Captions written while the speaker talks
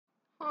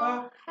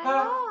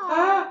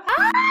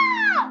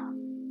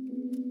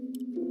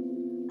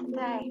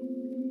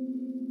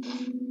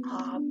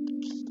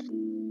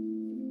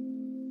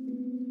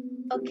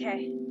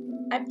Okay,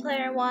 I'm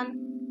player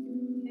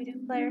 1. You do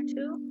player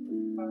 2?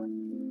 Are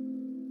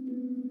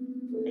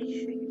you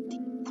sure your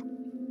team's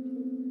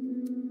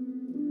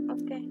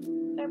okay?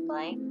 They're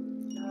playing?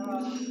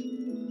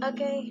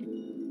 Okay,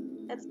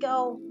 let's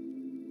go.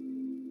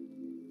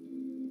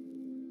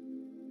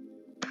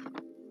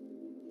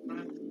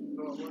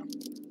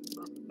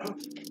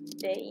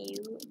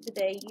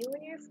 Today you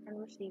and your friend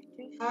received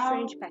 2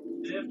 strange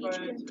packages. Each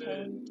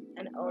contained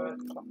an old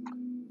clock.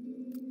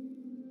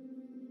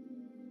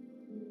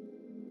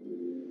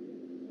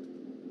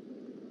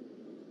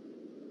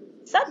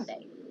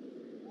 Sunday.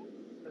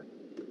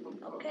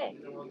 Okay.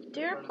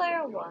 Dear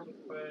player 1,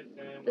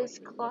 this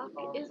clock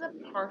is a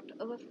part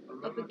of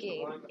a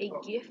game, a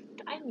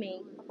gift I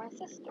made for my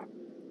sister.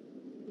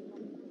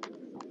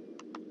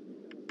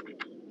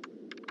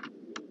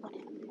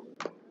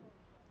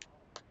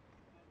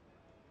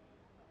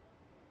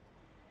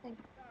 Where's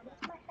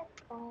my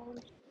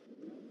headphones?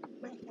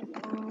 My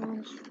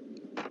headphones.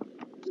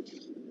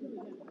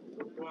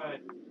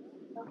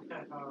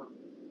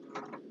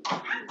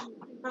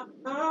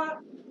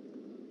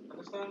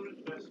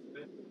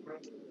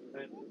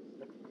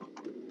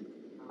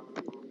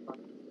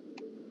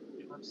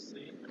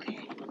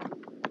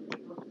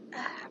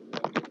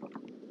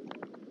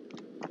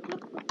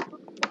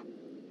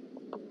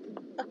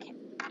 Okay.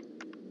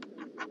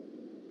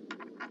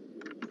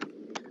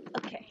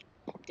 Okay.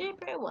 Dear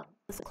player 1,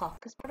 this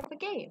clock is part of a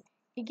game,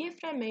 a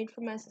gift I made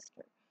for my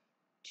sister.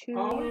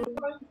 To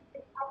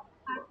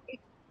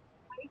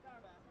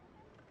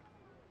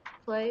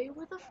play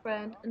with a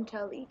friend and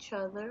tell each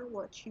other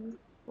what you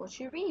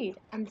read,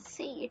 and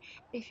see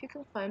if you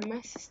can find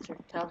my sister.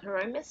 Tell her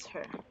I miss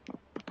her.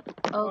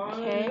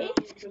 Okay.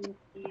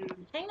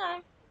 Hang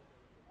on.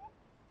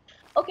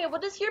 Okay,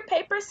 what does your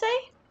paper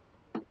say?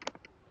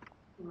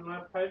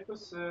 My paper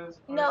says.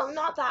 No,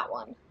 not that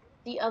one.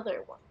 The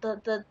other one. The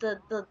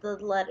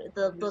letter.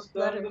 The letter.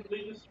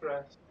 Understandably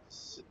distressed,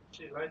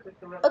 she later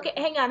corrected. Okay,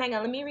 hang on.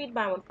 Let me read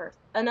my one first.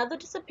 Another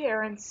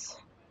disappearance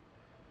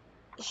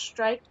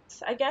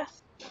strikes, I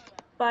guess,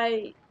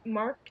 by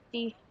Mark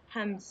D.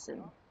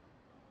 Hansen.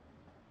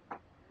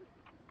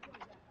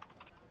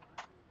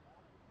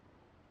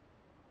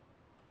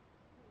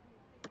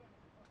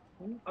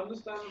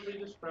 Understandably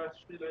distressed,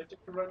 she later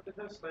corrected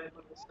her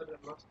statement and said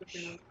it must have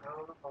been an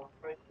hour and a half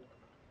later.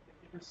 If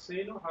you have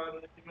seen or heard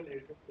anything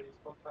unusual, please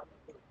contact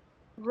the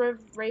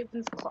police.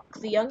 Raven's clocks.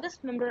 The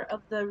youngest member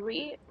of the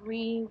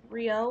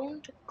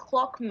renowned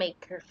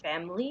clockmaker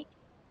family,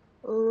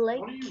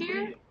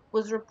 Lakeir,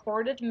 was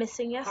reported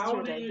missing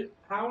yesterday.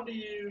 How do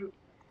you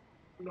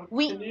look?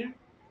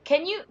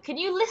 Can you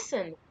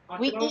listen? I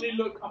can only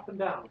look up and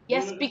down.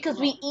 Yes, because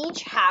we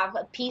each have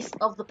a piece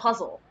of the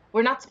puzzle.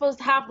 We're not supposed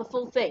to have the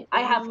full thing. No,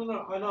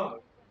 no, I know.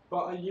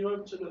 But are you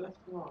able to look left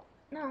and right?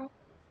 No.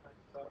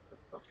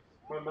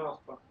 My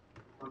mouse button.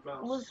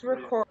 Was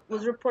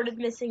reported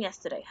missing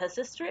yesterday. Her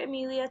sister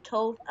Amelia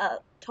told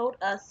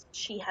us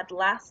she had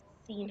last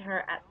seen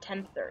her at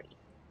 10:30.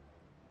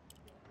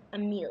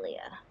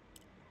 Amelia.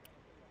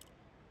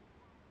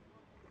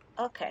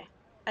 Okay.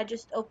 I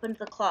just opened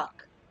the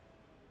clock.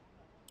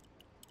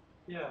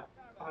 Yeah,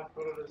 I've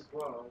got it as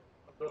well.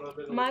 I've got a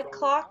little. My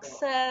clock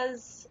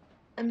says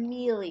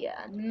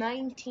Amelia,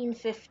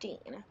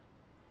 1915.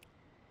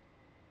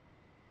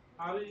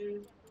 How do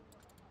you?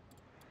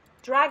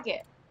 Drag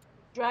it.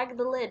 Drag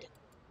the lid.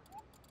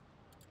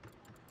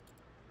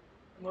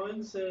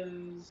 Mine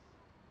says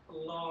a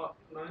lot.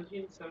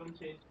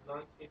 1917 to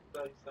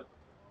 1937.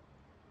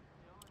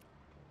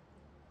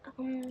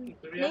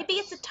 Maybe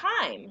it's a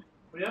time.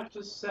 We have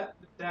to set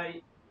the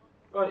date.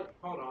 Wait,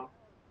 hold on.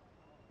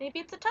 Maybe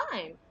it's a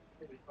time.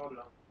 Maybe, hold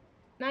on.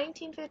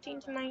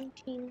 1915 to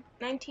 19.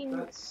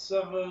 That's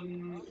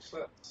 7. So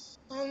that's.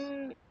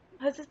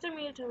 Her sister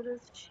Mia told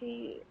us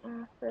she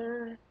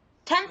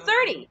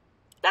 10:30.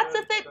 That's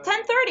the thing.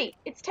 10:30.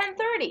 It's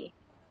 10:30.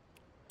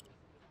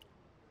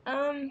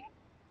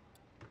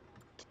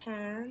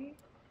 10.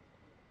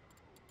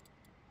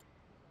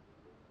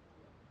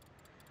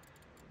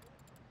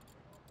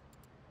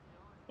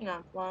 Hang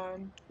on.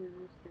 1,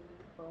 2, 3,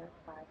 4,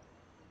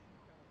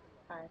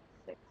 5,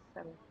 6,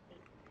 7, 8,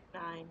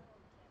 9.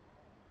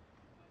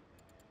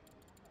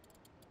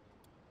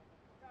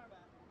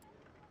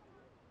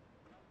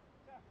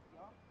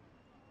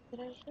 Did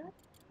I do it?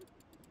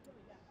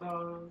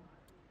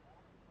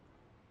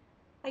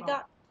 I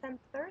got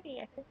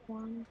 10:30. I think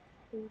 1,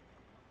 2,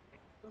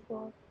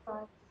 4,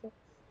 5, 6,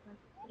 7,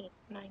 8,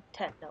 9,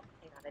 10. No,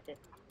 hang on. I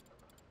didn't.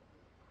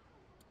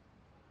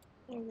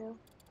 There you go.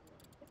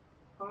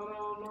 I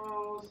don't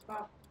know.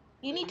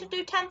 You need to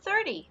do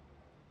 10:30.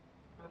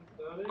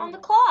 10:30? On the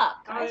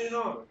clock. How do you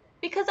know?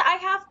 Because I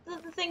have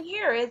the thing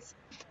here. It's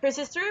her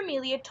sister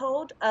Amelia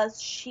told us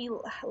she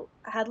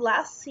had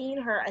last seen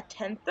her at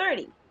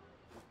 10:30.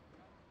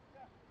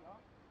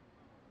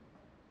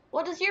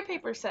 What does your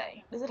paper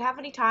say? Does it have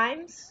any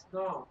times?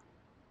 No.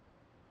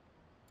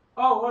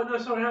 Oh, wait, no,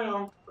 sorry, hang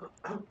on.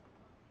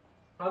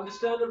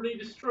 Understandably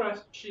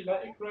distressed, she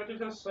later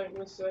corrected her statement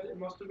and said it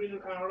must have been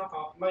an hour and a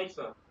half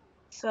later.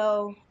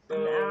 So, an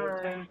So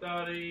hour.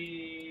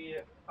 10:30,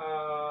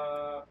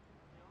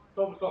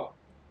 12 o'clock.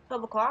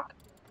 12 o'clock?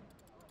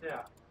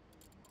 Yeah.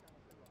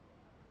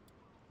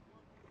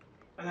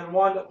 And then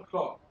wind up the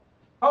clock.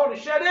 Holy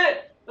shit,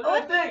 it! The Oh, no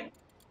what? thing!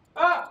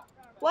 Ah!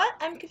 What?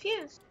 I'm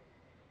confused.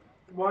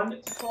 Wind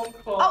it to 12 Oh,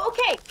 o'clock.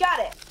 okay, got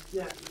it.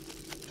 Yeah.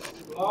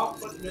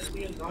 Lark went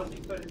missing in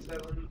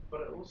 1937,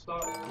 but it all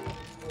started in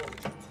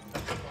 1940.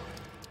 Chapter 1.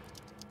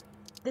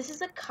 This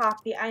is a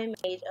copy I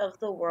made of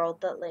The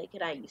World That Lake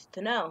and I Used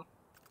to Know.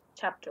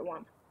 Chapter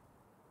 1.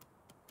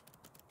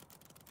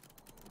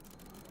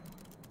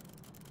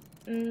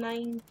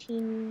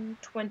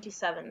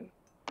 1927.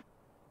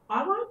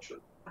 How much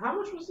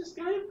was this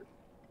game?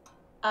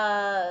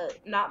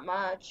 Not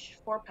much.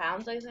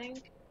 £4, I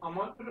think. I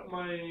might put up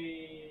my.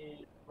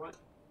 Might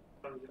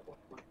try to get off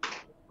my.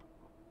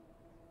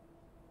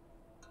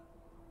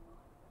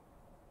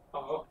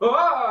 Oh,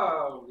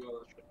 oh, God,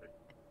 that's tripping.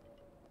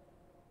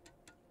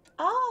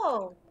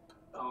 Oh.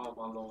 Oh,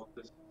 my lord,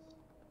 this is.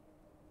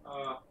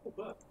 Oh,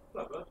 bird.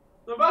 Hello, bird.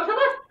 No, bird, come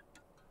back!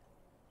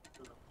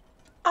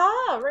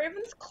 Ah,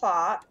 Raven's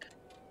Clock.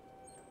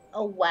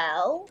 A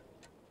well.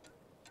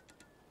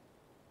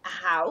 A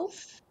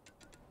house.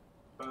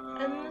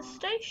 And the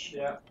station.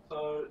 Yeah,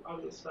 so I've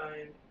got the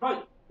same.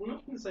 Right, we're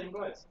not in the same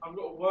place. I've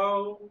got a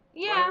well,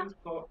 Yeah. Raven's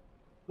Clock.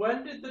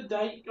 When did the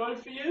date go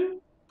for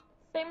you?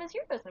 Same as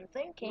yours, I'm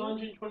thinking.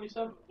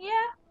 1927. Yeah.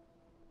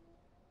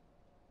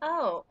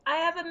 Oh, I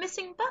have a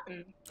missing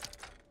button.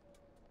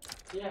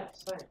 Yeah,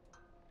 same.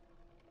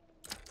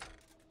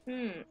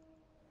 Hmm.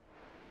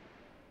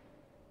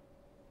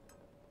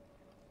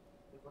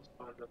 We must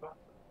find the button.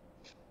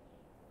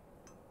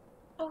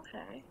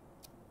 Okay.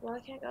 Well, I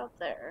can't go up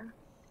there.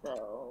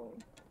 So,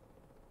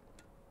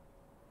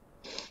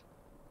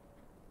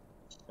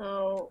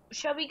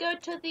 shall we go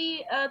to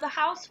the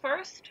house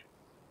first?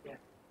 Yeah.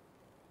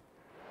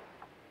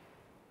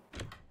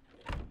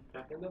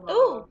 Back in the box.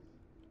 Ooh!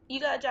 You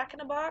got a Jack in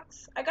the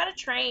Box? I got a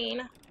train.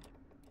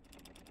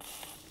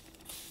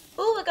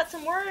 Ooh, I got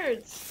some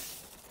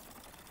words.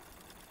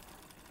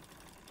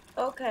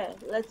 Okay,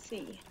 let's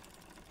see.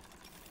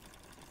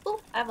 Ooh,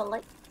 I have a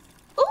light.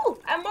 Ooh,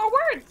 I have more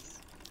words.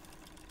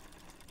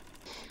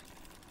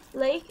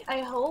 Lake,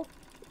 I hope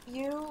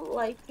you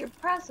like your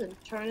present.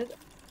 Turn it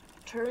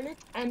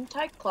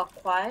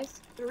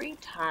anti-clockwise 3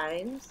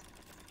 times,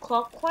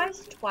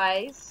 clockwise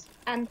twice,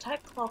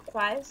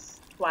 anti-clockwise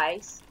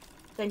twice,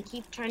 then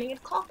keep turning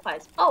it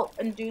clockwise. Oh,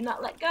 and do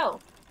not let go.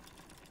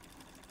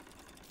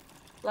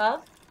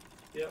 Love?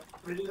 Yep.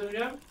 Read it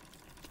again.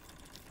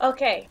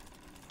 Okay.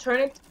 Turn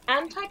it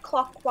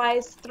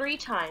anti-clockwise 3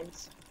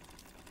 times.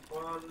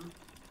 1,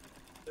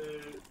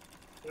 2,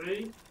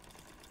 3.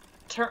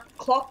 Turn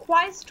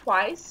clockwise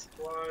twice.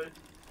 Twice.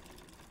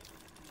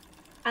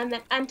 And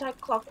then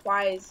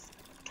anti-clockwise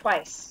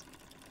twice.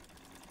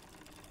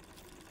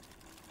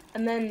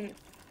 And then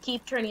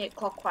keep turning it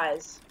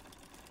clockwise.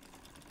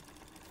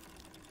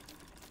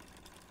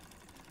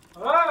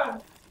 Ah!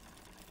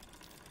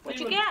 What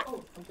you Demon. get?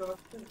 Oh, I got a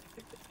thing.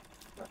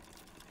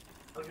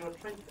 I got a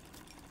train.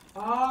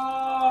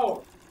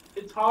 Oh!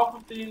 It's half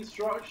of the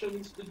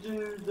instructions to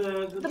do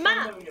the train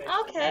map. navigation.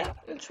 Okay,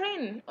 the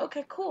train.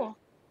 Okay, cool.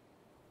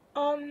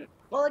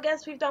 Well, I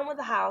guess we've done with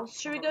the house.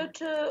 Should we go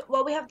to?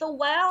 Well, we have the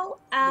well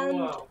and The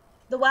well.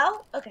 the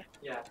well. Okay.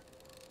 Yeah.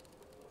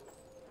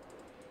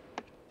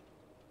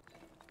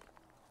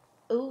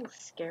 Ooh,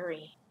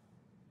 scary.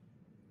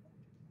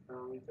 There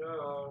we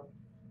go.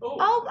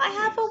 Oh, I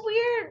have a keys.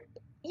 weird.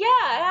 Yeah,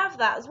 I have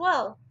that as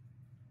well.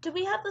 Do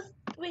we have this?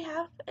 Do we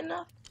have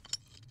enough?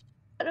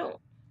 I don't.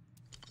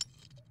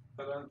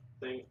 I don't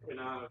think we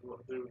know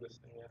what to do with this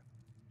thing yet.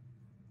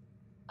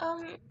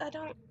 I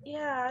don't.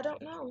 Yeah, I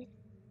don't know.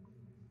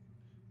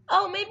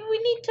 Oh, maybe we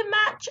need to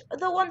match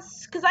the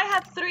ones because I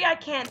have 3 I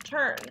can't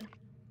turn.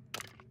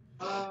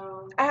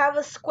 I have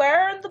a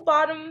square in the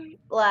bottom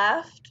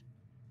left,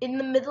 in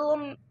the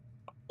middle.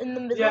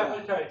 Yeah,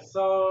 okay,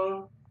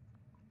 so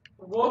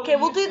what Okay, are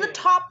we'll you do the seeing?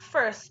 top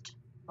first.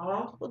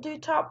 Huh? We'll do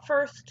top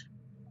first.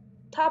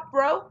 Top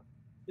row.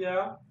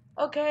 Yeah.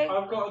 Okay.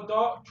 I've got a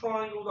dark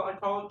triangle that I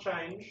can't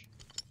change.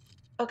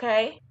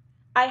 Okay.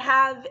 I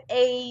have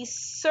a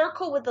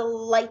circle with a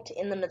light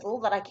in the middle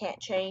that I can't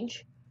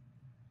change.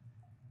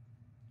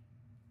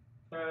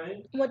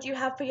 Okay. What do you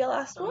have for your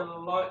last And one? then a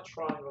light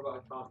triangle that I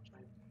can't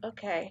change.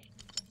 Okay.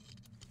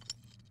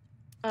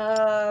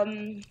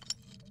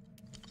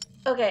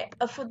 Okay,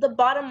 for the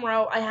bottom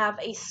row, I have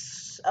a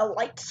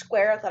light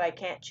square that I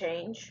can't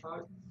change.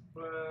 Light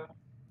square.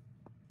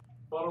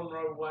 Bottom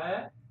row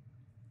where?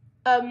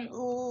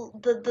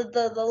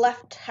 The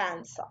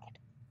left-hand side.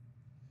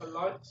 A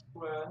light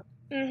square.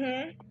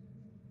 Mm-hmm.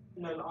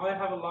 And then I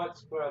have a light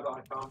square that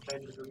I can't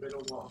change in the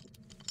middle one.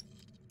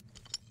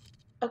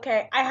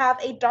 Okay, I have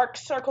a dark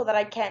circle that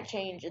I can't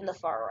change in the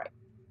far right.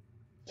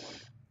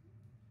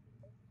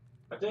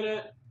 I did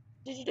it.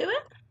 Did you do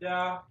it?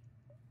 Yeah.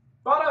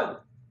 Button!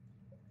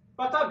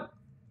 Button!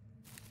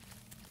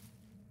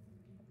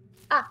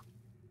 Ah,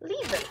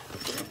 lever.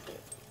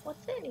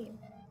 What's in here?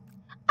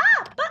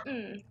 Ah,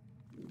 button.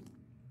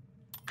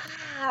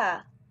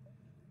 Ah,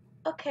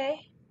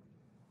 okay.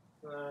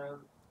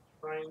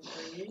 Train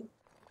thingy.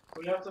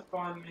 We have to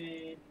find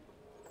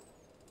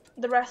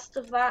The rest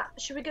of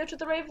that. Should we go to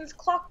the Raven's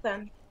Clock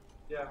then?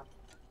 yeah.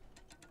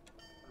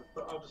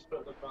 I'll just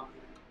put the button.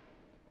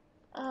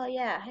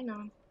 Yeah, hang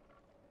on.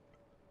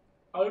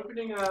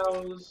 Opening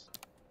hours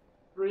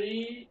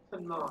 3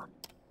 to 9.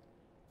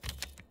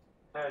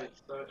 Okay,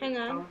 so Hang it's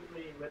on.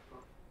 currently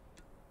midnight.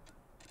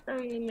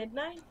 Only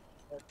midnight?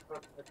 It's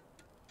currently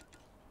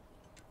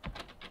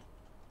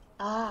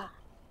Ah.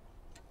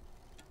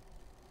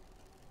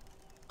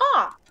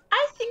 Ah,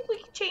 I think we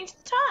can change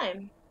the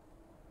time.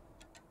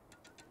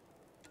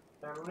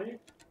 Can we?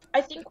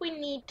 I think we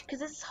need, because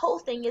this whole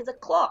thing is a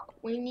clock.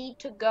 We need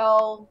to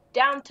go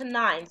down to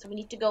 9, so we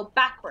need to go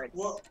backwards.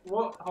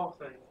 What whole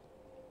thing?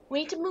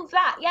 We need to move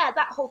that. Yeah,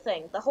 that whole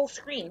thing. The whole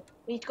screen.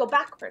 We need to go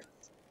backwards.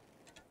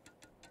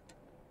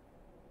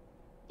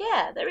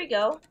 Yeah, there we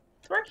go.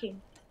 It's working.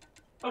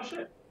 Oh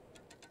shit.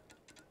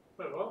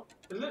 Wait, what?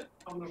 Is it?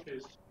 I'm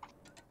confused.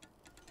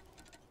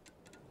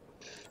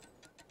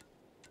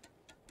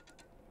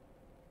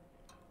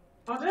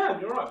 Oh damn,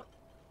 you're right.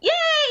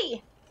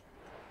 Yay!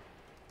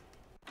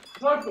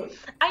 It's open.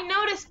 I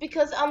noticed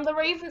because on the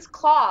Raven's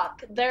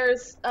Clock,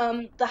 there's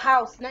the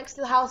house. Next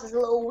to the house is a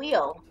little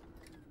wheel.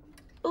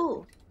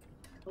 Ooh.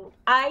 Cool.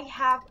 I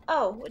have.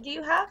 Oh, what do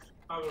you have?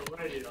 I have a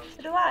radio.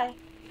 So do I.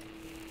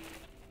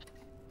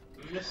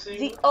 Missing.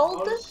 The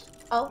oldest.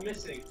 Oh.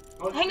 Missing.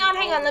 Hang on.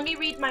 Let me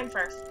read mine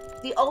first.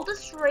 The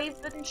oldest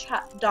Raven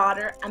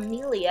daughter,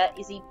 Amelia,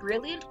 is a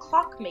brilliant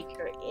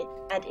clockmaker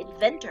and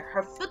inventor.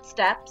 Her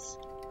footsteps.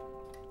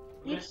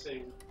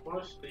 Missing.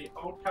 Mostly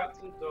old cats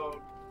and dogs.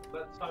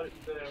 Let's hope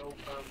they're all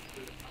found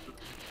soon.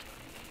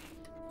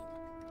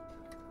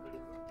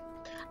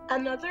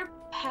 Another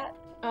pet.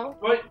 Oh.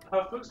 Wait,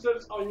 her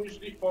footsteps are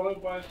usually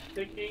followed by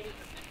ticking,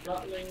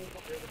 rattling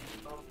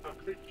of her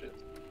creatures.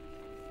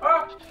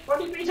 Ah!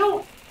 Bunny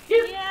beetle!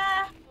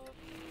 Yeah.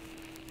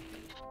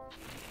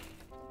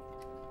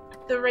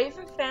 The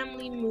Raven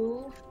family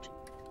moved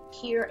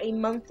here a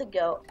month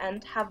ago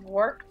and have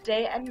worked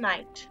day and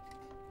night.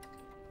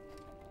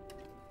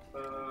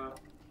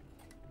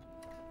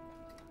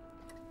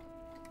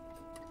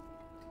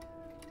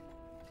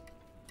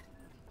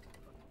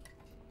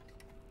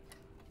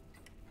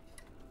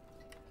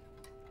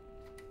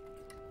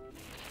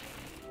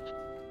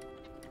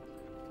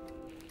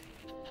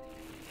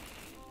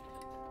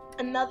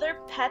 Another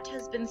pet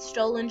has been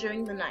stolen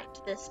during the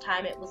night. This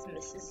time it was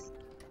Mrs.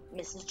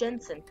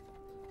 Jensen's.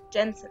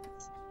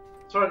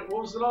 Sorry,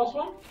 what was the last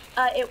one?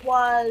 It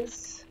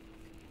was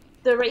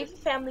the Raven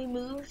family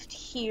moved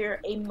here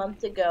a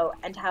month ago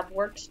and have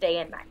worked day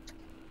and night.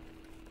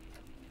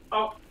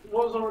 Oh,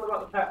 what was the one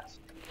about the pets?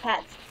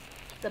 Pets.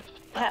 The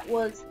pet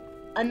was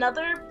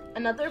another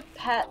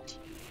pet.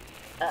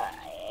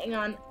 Hang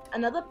on.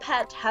 Another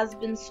pet has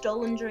been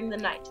stolen during the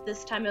night.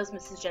 This time it was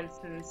Mrs.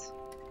 Jensen's.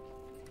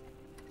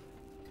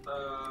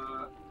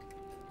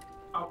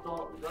 I've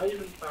got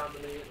Raven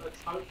family.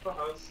 Let's hope for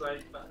her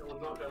sake that it will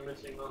not go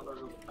missing like those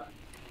other pets.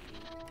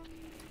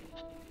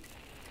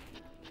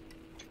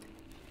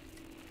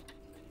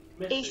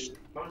 Missing.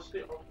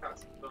 Mostly old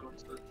cats and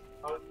dogs. Let's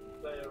hope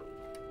they are.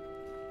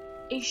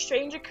 A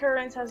strange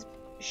occurrence has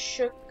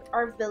shook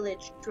our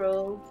village.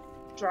 Droves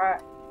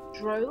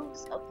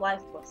of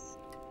lifeless.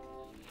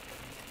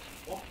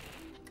 What?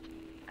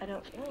 I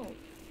don't know.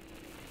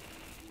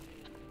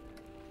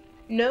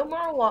 No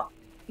more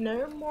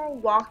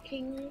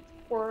walking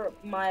for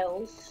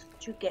miles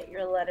to get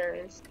your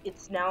letters.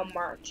 It's now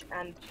March,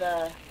 and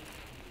that's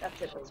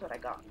it. That's what I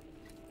got.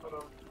 Hold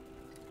on.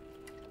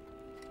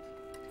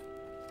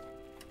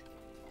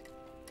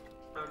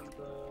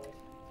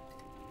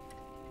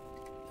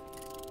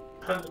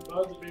 And the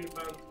birds are being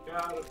found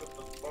scattered across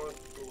the forest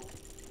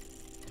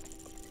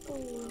floor.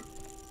 Ooh.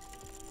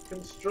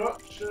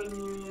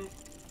 Construction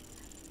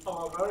of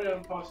our very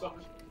own post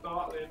office will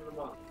start at the end of the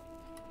month.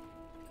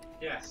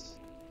 Yes.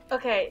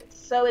 Okay,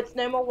 so it's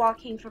no more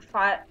walking for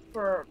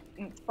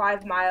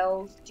 5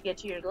 miles to get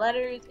to your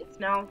letters. It's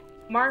now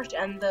March,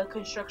 and the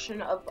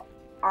construction of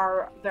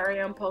our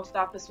very own post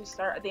office will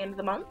start at the end of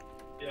the month.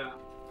 Yeah.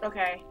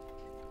 Okay.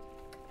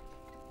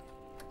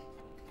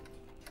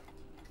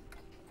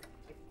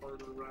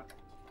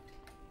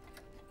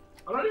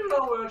 I don't even know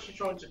what we're actually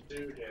trying to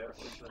do here.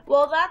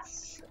 Well,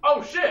 that's.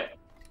 Oh shit!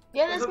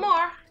 Yeah, there's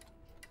more.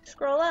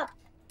 Scroll up.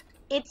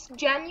 It's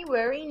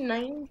January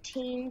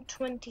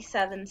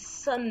 1927,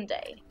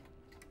 Sunday.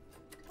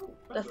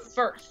 The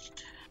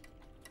 1st.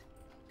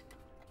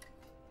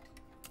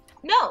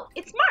 No,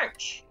 it's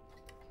March.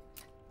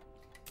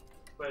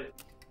 Wait.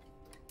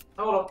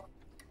 Hold on.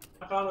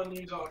 I found a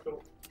news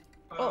article.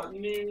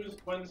 News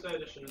Wednesday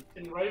edition.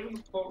 In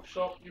Raven's Clock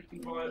Shop, you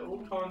can buy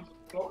all kinds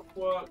of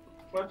clockwork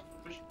request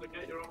permission to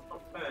get your own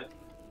clock paired.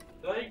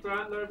 Today,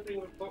 grand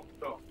opening of the clock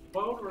shop.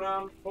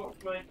 World-renowned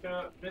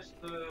clockmaker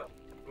Mr.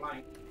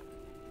 Blank.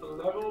 The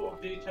level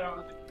of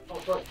detail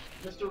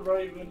Mr.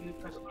 Raven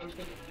has opened a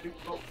new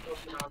clock shop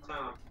in our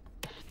town.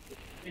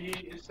 He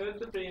is said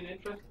to be an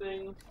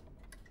interesting.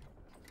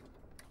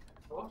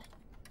 What?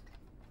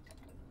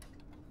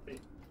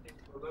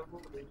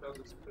 level, the details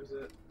is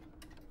visit.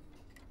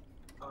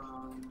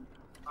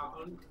 Our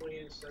own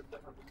queen is said to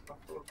have a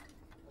couple of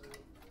babies.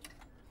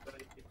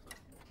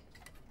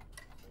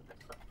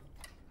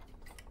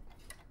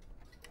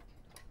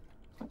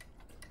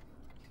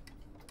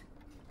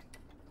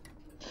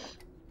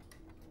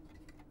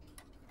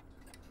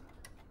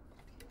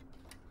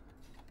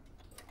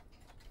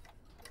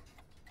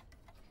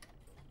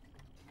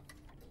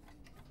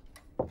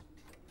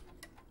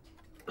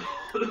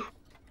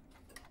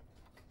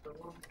 So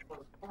what am I trying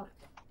to find?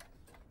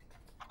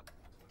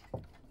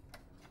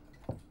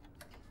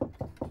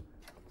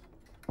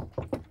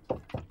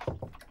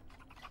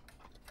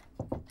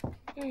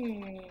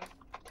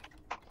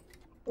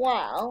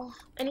 Well,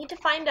 I need to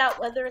find out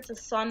whether it's a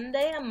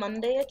Sunday, a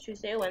Monday, a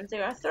Tuesday, a Wednesday,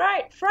 or a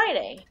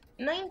Friday.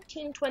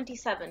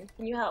 1927.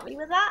 Can you help me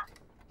with that?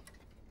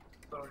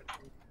 Sorry.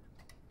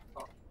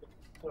 Oh,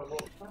 what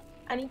was that?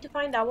 I need to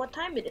find out what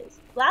time it is.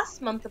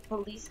 Last month, the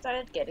police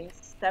started getting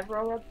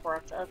several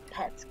reports of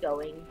pets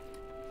going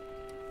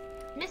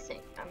missing,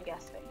 I'm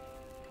guessing.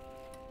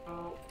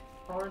 Oh,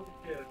 find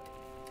here.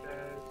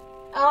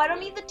 Oh, I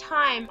don't need the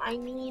time. I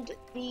need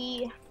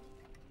the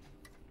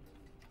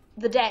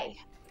day.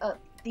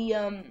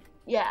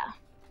 Yeah.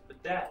 The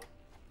day?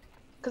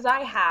 Because I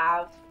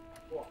have...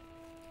 What?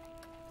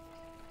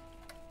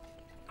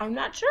 I'm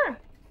not sure.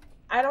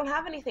 I don't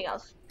have anything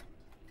else.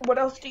 What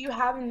else do you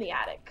have in the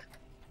attic?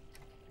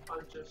 I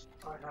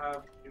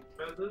have two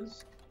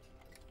feathers.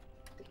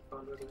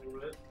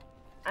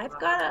 I've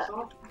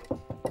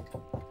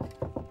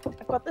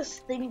got this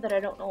thing that I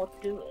don't know what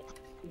to do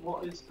with.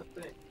 What is the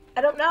thing?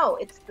 I don't know.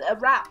 It's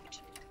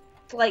wrapped.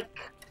 It's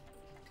like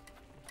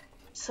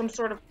some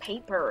sort of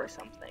paper or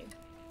something.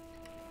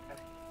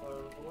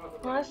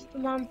 Last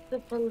month, the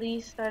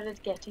police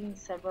started getting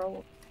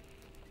several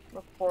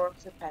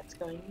reports of pets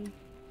going.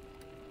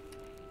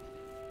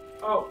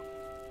 Oh,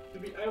 to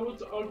be able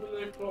to open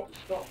the clock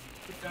stop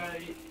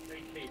today,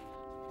 18th.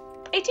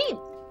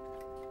 18th.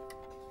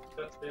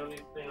 That's the only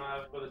thing I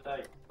have for the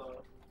date.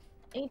 So.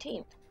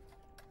 18th.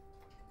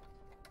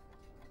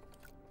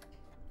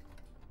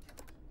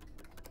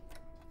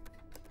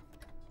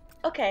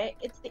 Okay,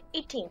 it's the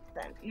 18th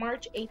then.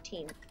 March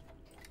 18th.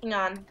 Hang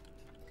on.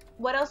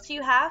 What else do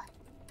you have?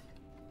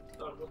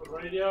 So I've got the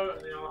radio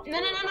and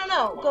the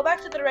No. Go back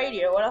to the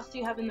radio. What else do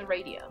you have in the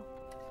radio?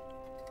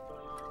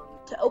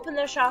 To open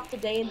their shop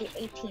today in the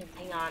 18th.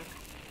 Hang on.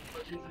 I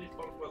usually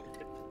talk about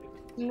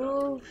the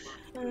Move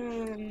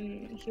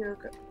here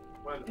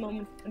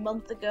a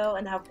month ago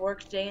and have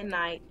worked day and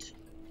night.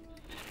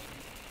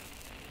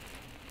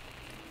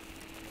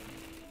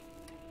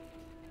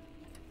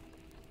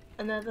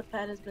 Another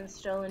pet has been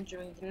stolen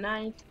during the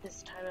night.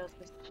 This time it was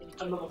Mrs.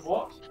 Jensen. Another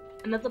what?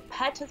 Another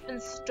pet has been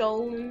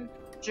stolen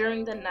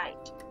during the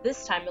night.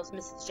 This time it was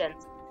Mrs.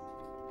 Jensen.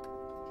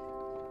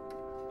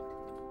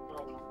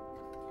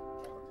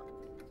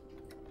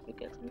 You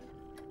get me?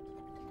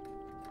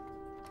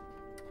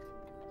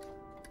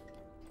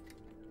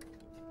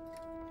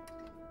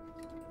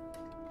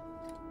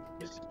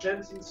 Mr.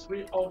 Jensen's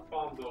sweet old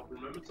farm dog.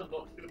 Remember to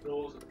lock your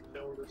doors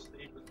until the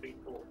thief has been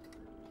caught.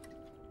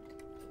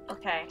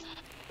 Okay,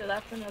 so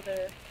that's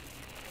another.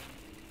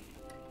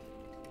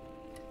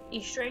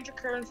 A strange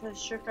occurrence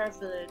has shook our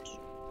village.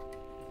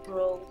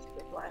 Rolls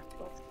with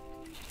lifeless.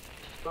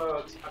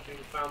 Birds have been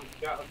found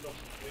scattered across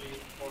the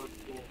forest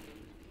floor.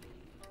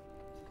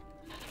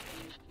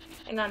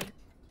 Hang on,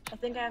 I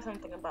think I have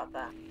something about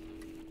that.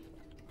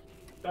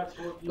 That's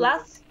what you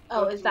Was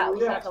that the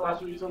yes, one?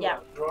 that's what you're talking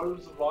about.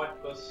 Droves of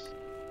lifeless.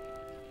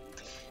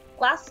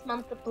 Last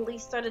month, the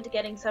police started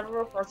getting several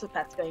reports of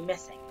pets going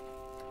missing.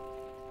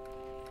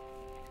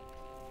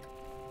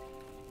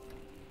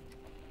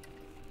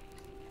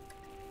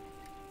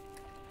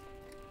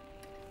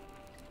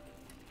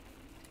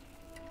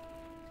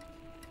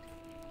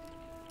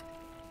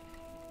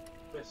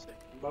 Missing.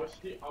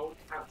 Mostly old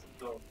cats and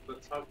dogs.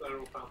 Let's hope they're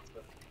all found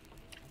today.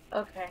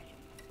 Okay.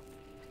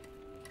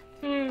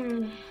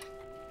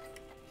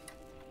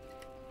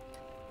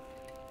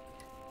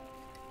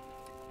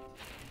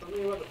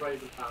 Something about the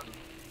Raven family.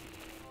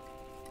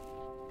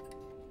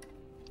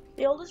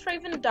 The oldest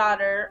Raven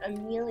daughter,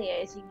 Amelia,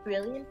 is a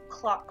brilliant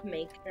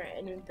clockmaker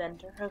and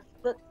inventor. Her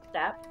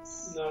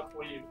footsteps. No,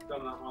 well, you've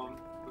done that one.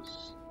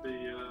 Was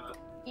the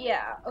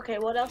Yeah. Okay.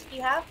 What else do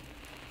you have?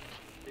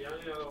 the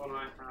only other one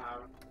I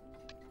have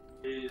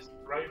is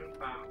Raven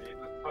family.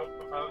 Let's hope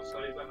for her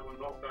sake that we're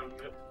not going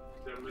to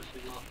they're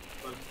missing off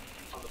those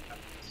other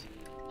pets.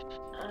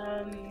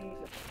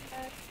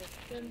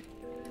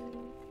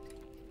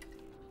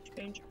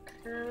 Strange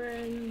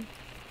occurrence.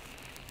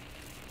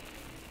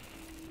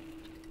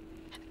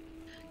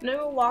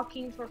 No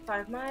walking for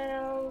 5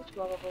 miles.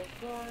 Blah blah blah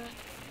blah.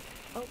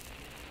 Oh.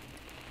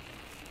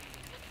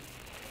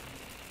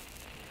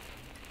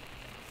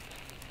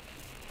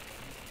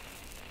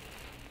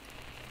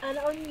 An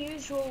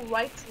unusual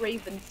white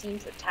raven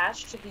seems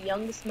attached to the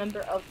youngest member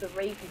of the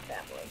Raven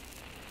family.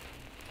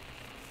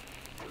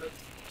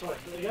 Sorry,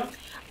 say again?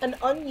 An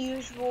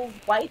unusual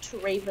white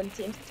raven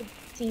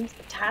seems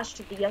attached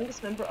to the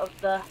youngest member of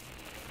the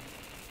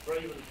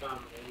Raven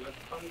family. Let's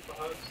hope for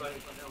her sake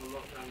that he'll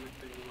not go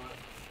missing like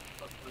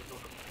that's my God.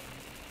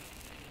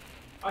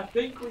 I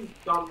think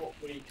we've done what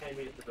we came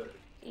here to do.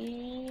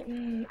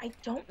 I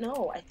don't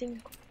know. I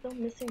think I'm still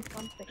missing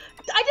something.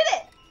 I did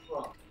it!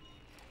 What?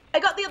 I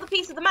got the other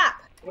piece of the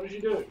map. What did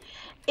you do?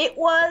 It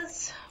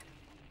was...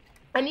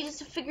 I needed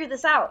to figure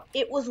this out.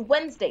 It was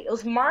Wednesday. It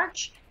was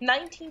March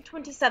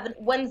 1927,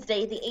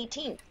 Wednesday the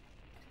 18th.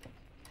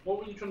 What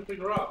were you trying to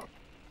figure out?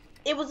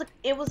 It was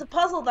a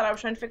puzzle that I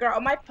was trying to figure out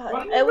on my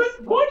Why didn't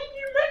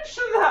you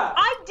mention that?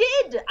 I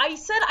did. I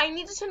said I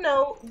needed to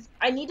know.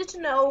 I needed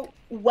to know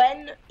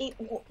when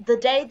the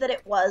day that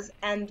it was,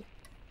 and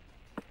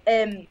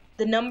the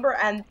number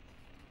and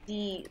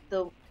the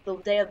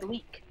day of the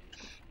week.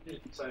 You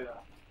didn't say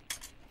that.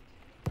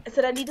 I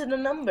said I needed a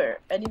number.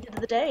 I needed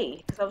the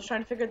day because I was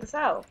trying to figure this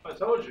out. I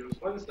told you it was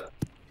Wednesday.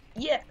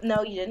 Yeah.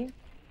 No, you didn't.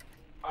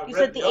 You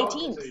said the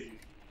 18th.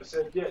 I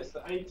said yes, the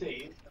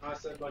 18th, and I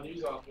said my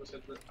news article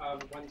said the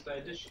Wednesday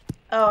edition.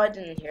 Oh, I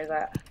didn't hear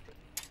that.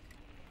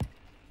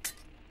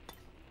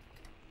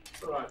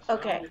 Right. So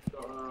Okay.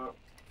 Got,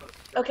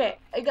 Okay,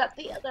 I got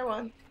the other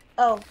one.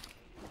 Oh.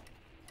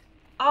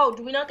 Oh,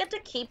 do we not get to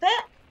keep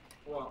it?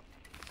 What?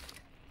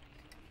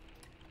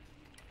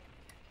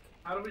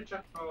 How do we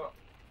check our...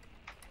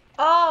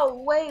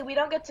 Oh, wait, we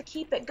don't get to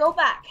keep it. Go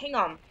back. Hang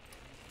on.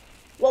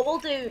 What we'll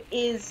do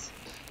is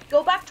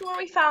go back to where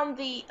we found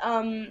the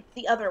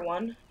other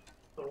one.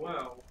 The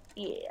well?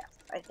 Yes,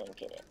 I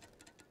think it is.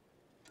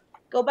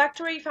 Go back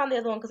to where you found the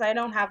other one because I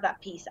don't have that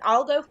piece.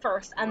 I'll go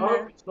first and no,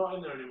 then... it's not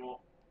in there anymore.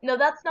 No,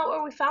 that's not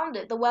where we found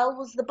it. The well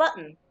was the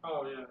button.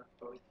 Oh, yeah,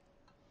 sorry.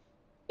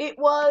 It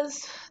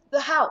was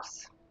the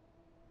house.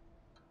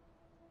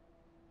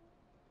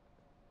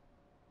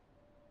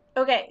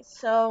 Okay,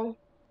 so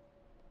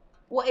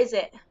what is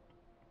it?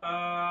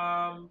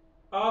 Up,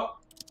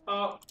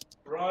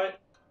 right,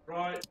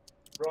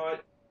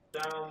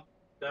 down,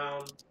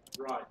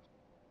 right.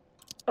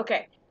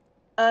 Okay.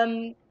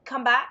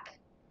 Come back.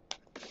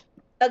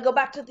 Go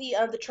back to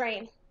the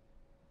train.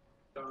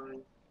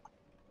 Going.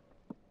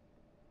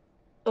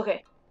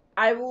 Okay.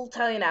 I will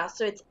tell you now.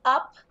 So it's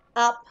up,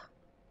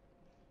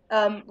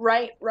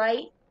 right,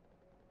 right,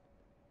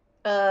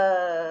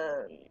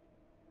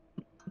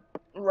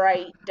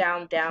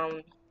 down,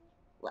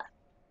 left.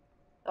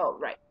 Oh,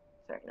 right.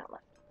 Sorry, not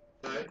left.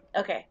 Okay.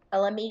 Okay.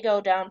 Let me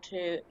go down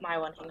to my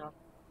one. Hang on.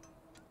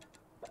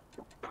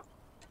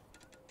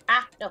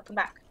 Ah, no, come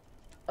back.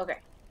 Okay.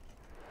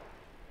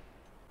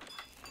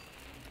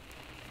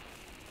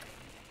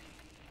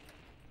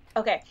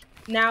 Okay.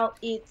 Now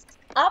it's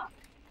up,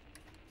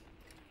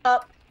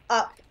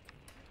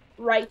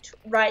 right,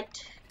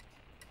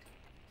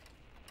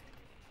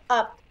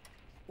 up,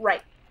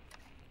 right.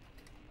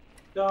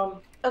 Done.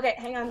 Okay,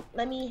 hang on.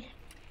 Let me...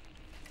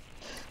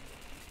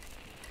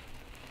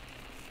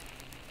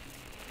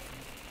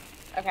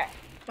 Okay,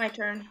 my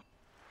turn.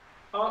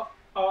 Up.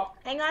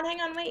 Hang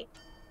on, wait.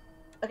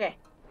 Okay.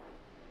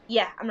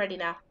 Yeah, I'm ready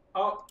now.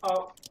 Up,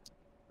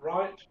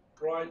 right,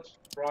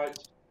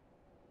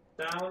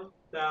 down,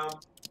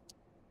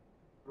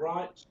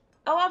 right.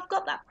 Oh, I've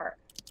got that part.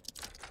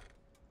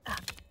 Ah,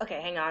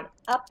 okay, hang on.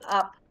 Up.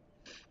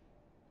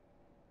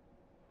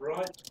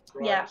 Right,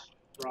 Yeah.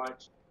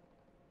 right.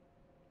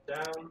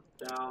 Down,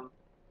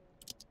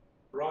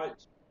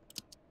 right.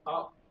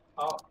 Up,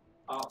 right,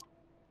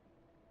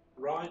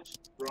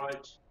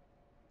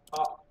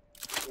 up,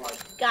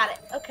 right. Got it.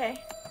 Okay.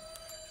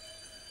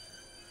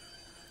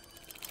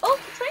 Oh,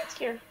 the train's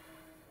here.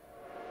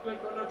 Click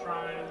on the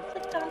train.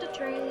 Click on the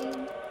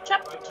train.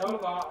 Chapter I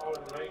told her I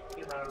would make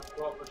you know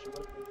what, but she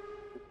wasn't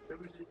too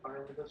busy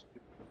playing with us.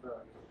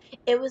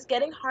 It was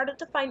getting harder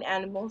to find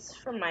animals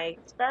for my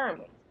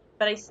experiments,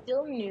 but I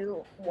still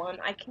knew one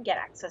I can get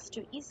access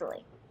to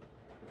easily.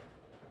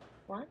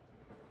 What?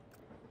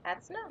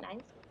 That's not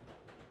nice.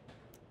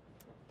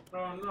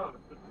 Oh no.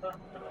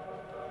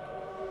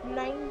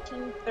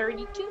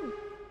 1932.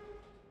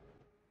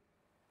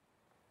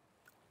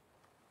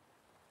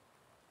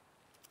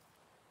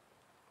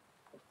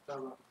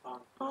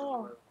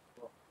 Oh.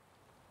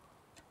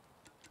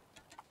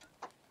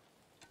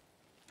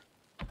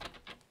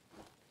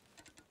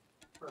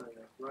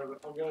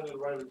 I'm going to the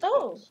Raven's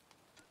Oh. box.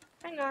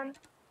 Hang on.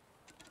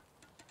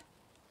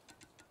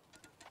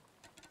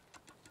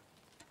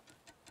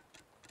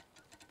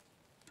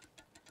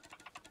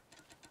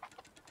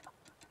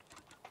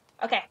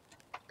 Okay.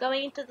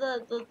 Going into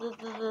the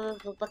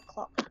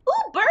clock.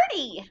 Ooh,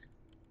 birdie!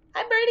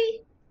 Hi,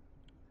 birdie.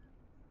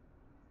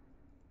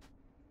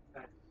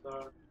 Okay,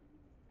 so.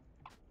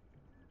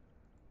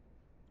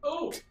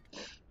 Oh!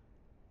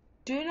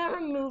 Do not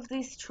remove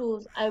these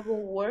tools. I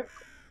will work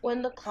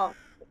when the clock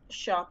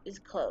shop is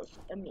closed.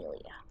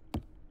 Amelia.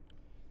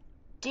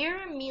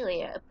 Dear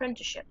Amelia,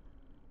 apprenticeship.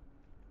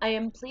 I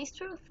am pleased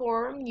to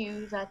inform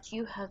you that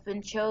you have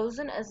been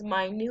chosen as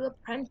my new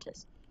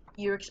apprentice.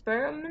 Your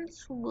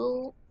experiments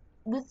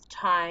with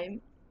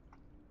time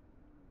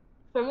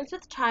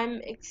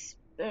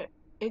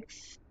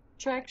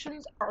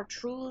extractions are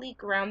truly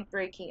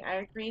groundbreaking. I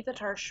agree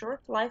that our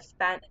short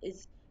lifespan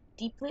is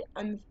deeply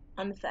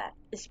unfair,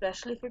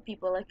 especially for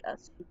people like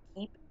us who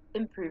keep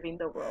improving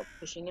the world,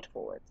 pushing it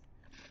forwards.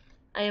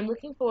 I am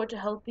looking forward to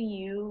helping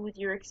you with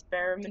your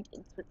experiment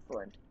in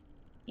Switzerland.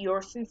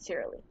 Yours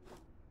sincerely.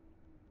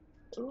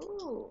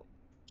 Ooh.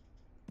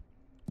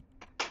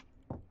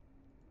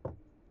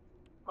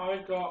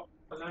 I got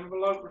an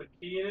envelope with a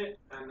key in it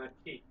and a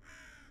key.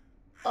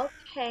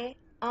 Okay.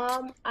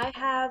 I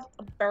have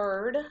a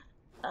bird.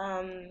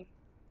 Um,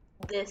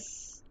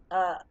 this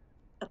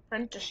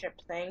apprenticeship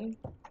thing,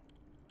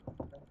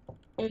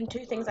 and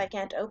two things I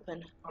can't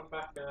open. I'm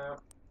back now.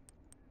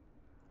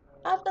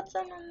 I've got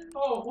some.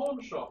 Oh,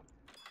 horn shop.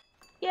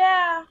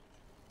 Yeah,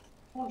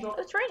 Horn shop.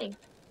 it's raining.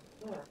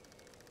 Yeah.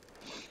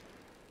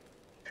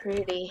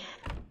 Pretty.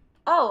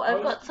 Oh,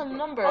 I've got Post. some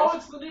numbers. Oh,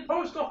 it's the new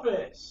post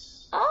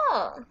office.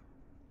 Oh,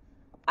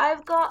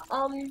 I've got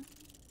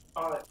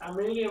Alright,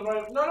 Amelia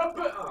Road. No, no,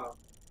 put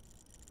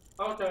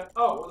okay.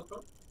 Oh, what the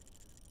fuck?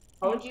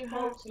 What Post do you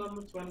have? box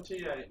number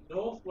 28.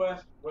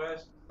 Northwest,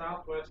 west,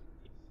 southwest,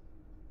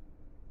 east.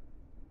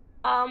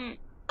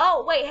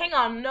 Oh wait, hang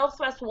on.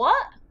 Northwest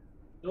what?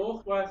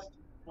 Northwest,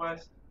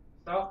 west,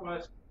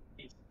 southwest,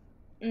 east.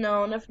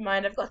 No, never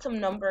mind. I've got some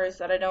numbers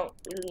that I don't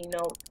really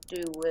know what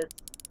to do with.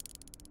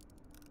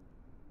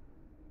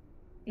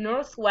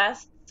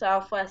 Northwest,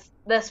 southwest.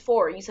 That's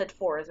four. You said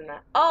four, isn't it?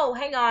 Oh,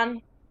 hang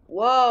on.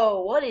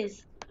 Whoa, what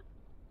is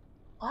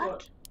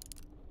what?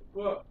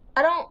 What?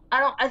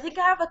 I think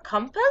I have a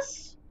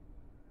compass.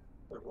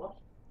 Wait, what?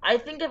 I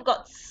think I've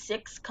got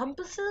 6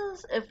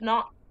 compasses, if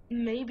not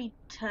maybe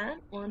 10.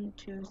 1,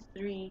 2,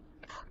 3,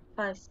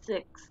 5,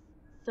 6,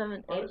 7,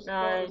 8, Post box.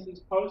 9, This is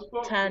post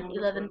box 10, number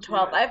 11, 28.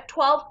 12. I have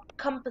 12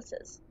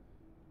 compasses.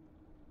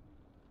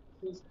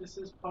 This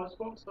is post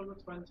box number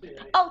 28.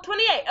 Oh,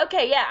 28.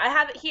 Okay, yeah, I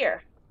have it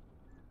here.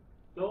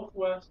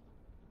 Northwest,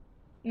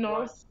 North.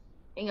 west.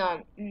 Hang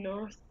on.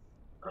 North.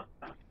 I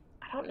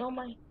don't know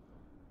my.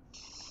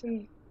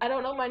 I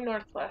don't know my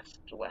northwest.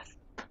 West.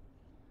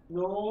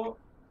 North,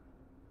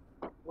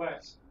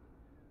 west,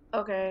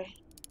 Okay.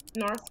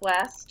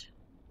 Northwest.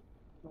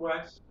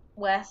 west,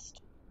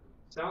 West.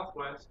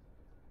 southwest,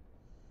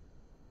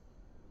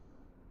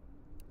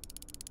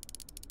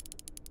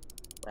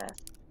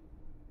 West.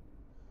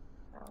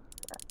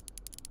 Southwest.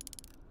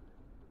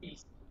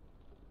 east.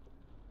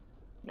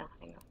 No,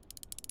 hang on.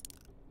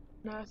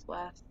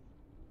 Northwest.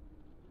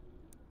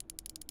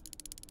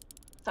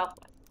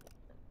 Southwest.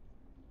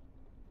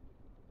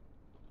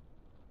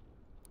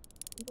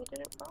 Maybe I did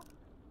it wrong.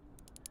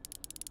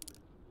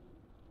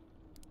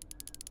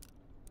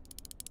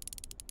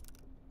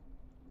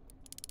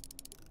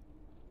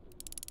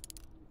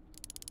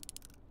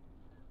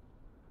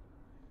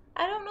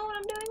 I don't know what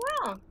I'm doing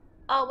wrong.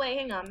 Oh, wait,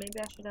 hang on. Maybe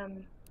I should,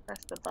 press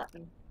the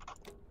button.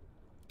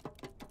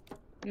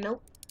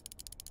 Nope.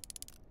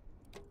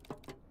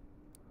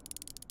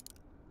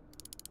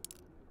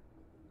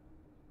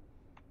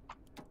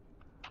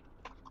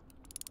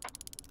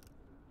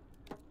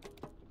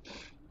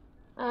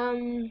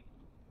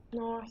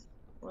 North,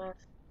 west,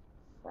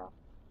 south,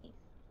 east.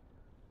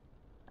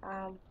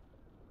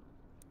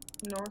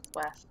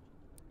 Northwest,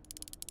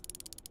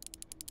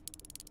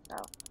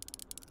 south,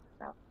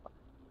 southwest,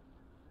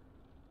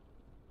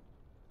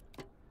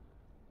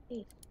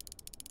 east.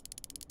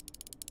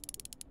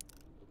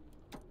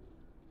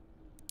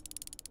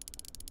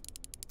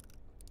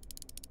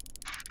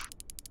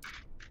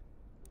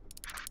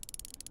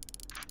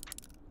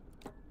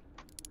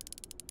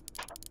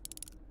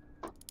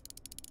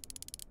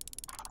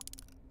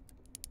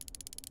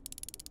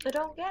 I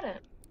don't get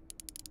it.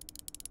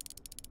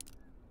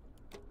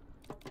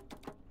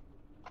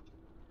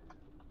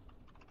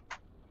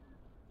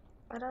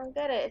 I don't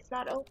get it. It's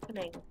not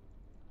opening.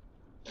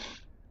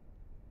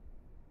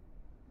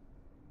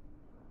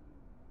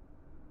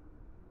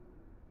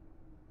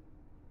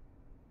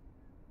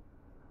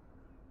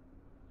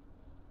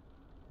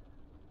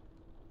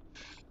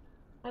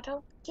 I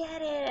don't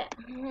get it.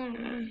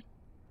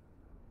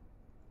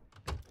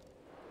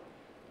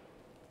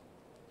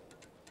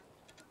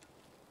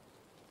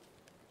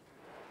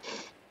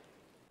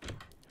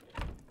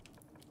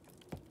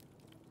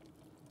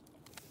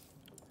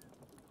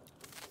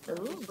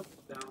 Ooh.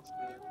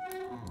 Downstairs.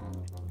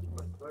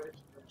 Great.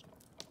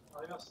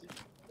 I see.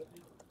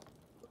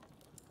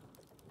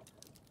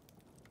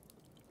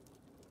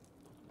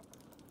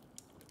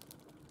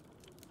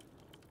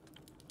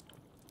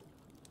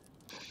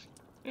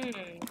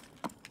 Hmm.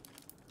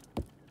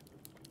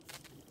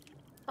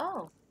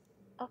 Oh.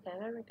 Okay,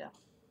 there we go.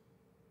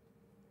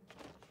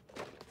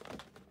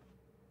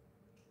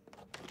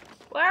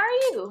 Where are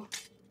you?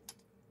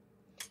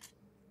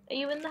 Are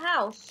you in the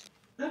house?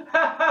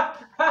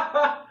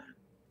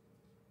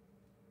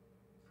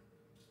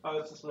 I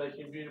was just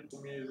making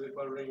beautiful music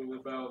by ringing the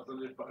bells,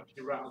 and if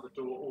you rattle the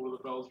door, all of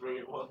the bells ring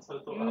at once. I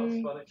thought that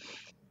was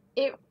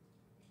funny.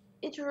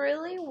 It's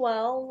really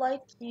well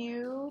like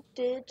you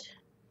did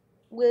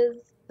with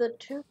the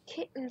 2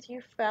 kittens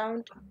you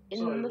found in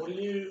Sorry, the what are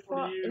you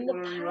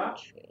at?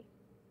 pantry.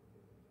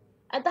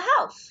 At the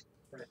house.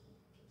 Okay.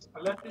 I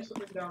left you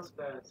something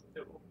downstairs.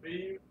 It will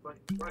be my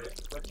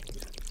greatest adventure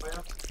yet. I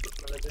have to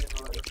put melody in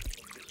my life.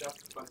 You have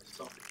to find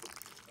something for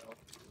yourself.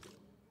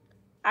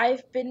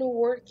 I've been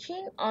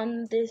working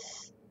on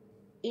this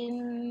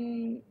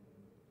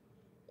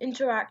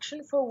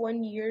interaction for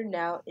 1 year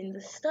now in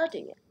the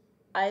study.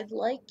 I'd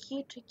like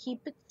you to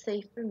keep it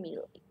safe for me.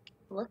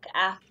 Look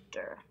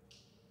after.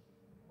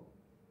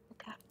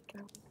 Look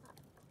after.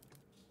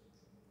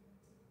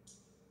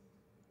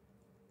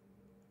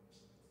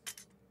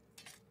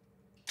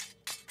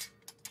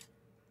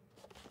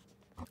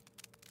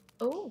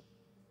 Oh.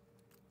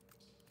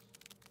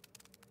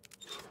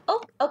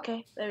 Oh,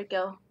 okay. There we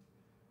go.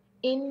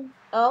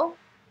 Oh,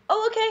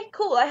 okay,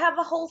 cool. I have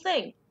a whole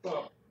thing.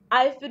 Well,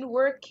 I've been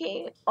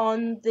working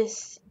on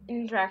this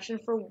interaction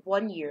for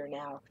 1 year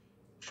now.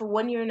 For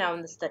 1 year now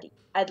in the study.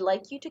 I'd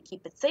like you to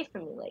keep it safe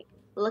from me, like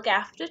look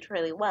after it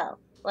really well,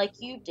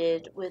 like you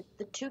did with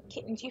the 2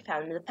 kittens you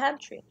found in the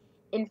pantry.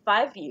 In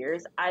 5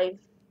 years,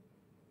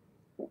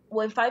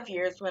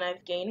 when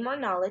I've gained more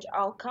knowledge,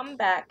 I'll come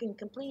back and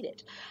complete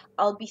it.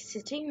 It'll be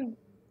sitting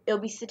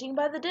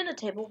by the dinner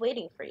table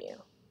waiting for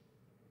you.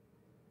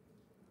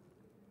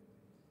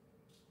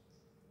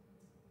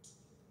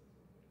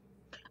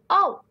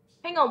 Oh,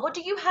 hang on, what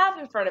do you have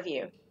in front of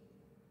you?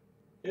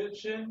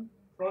 kitchen,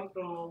 front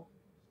door,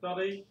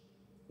 study,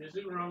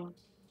 music room,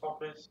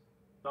 office,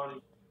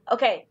 dining.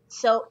 Okay,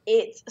 so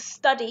it's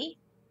study,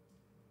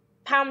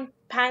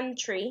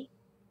 pantry.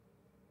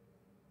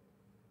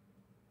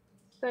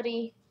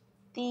 Study.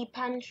 The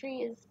pantry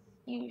is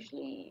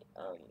usually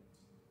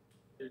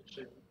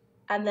Kitchen.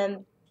 and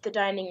then the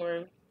dining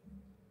room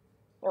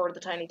or the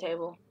tiny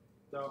table.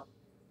 No.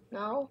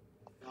 No?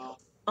 No.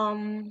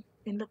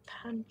 In the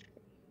pantry.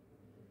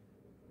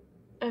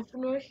 I've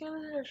been working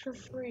on this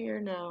for a year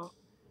now.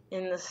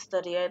 In the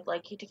study, I'd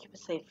like you to keep it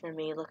safe for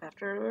me. Look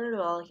after it really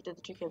well, like you did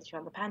the 2 kids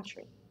around the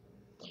pantry.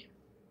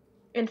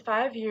 In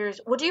 5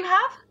 years, what do you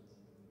have?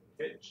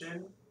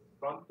 Kitchen,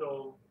 front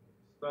door,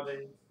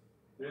 study,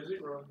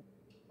 music room,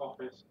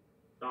 office,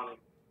 dining.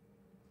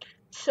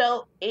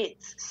 So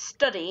it's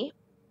study.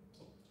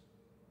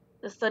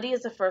 The study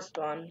is the first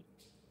one.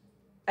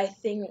 I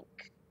think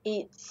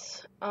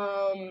it's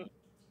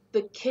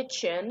the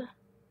kitchen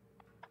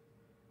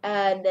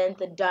and then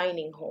the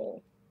dining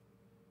hall.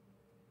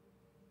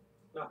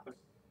 Nothing.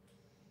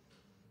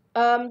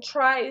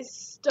 Try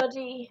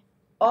study,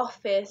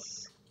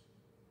 office,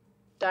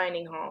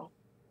 dining hall.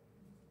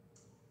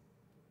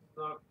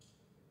 No.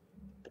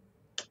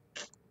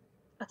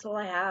 That's all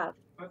I have.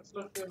 Let's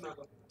look at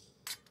another.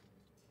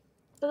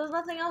 But there's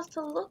nothing else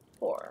to look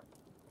for.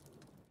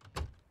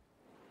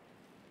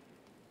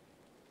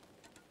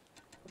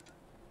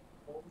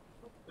 Oh,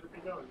 did we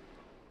go?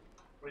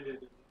 We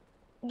did.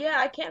 Yeah,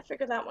 I can't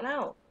figure that one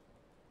out.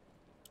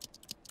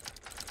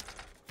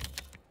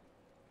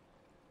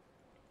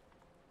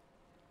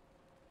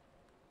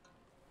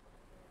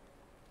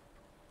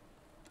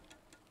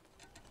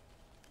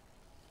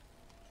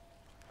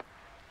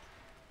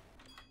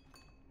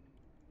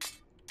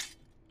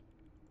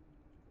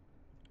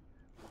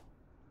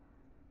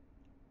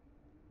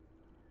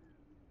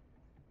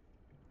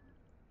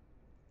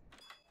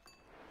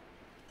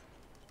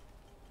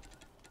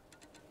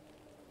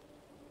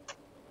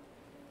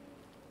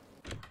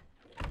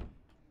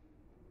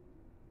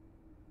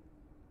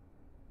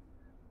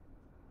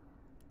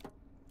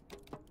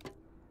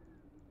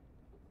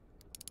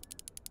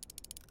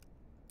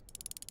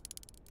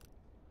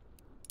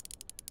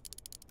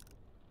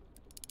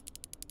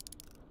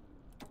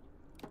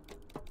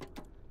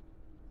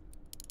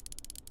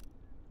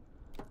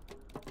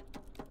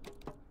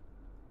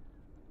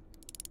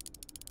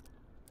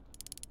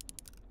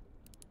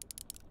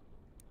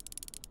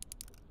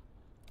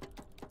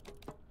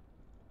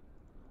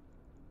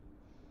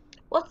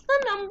 What's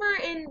the number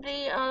in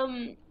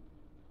the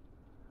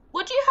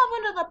what do you have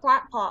under the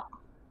plant pot?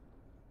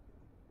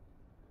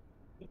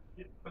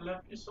 I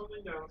left you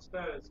something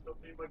downstairs. It'll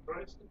be my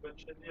greatest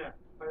invention yet.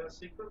 I have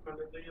secret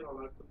melody and I'll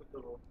open the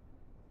door.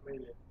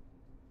 Mean it.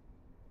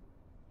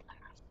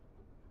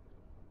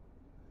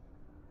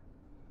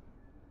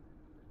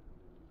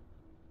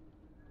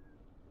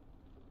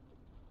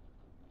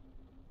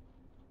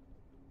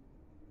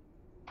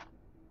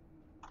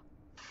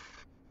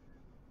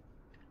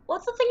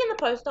 What's the thing in the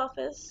post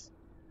office?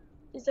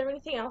 Is there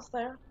anything else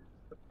there?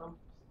 The compass.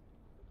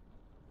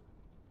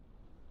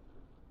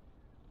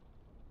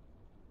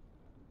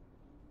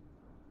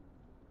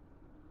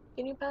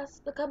 Can you pass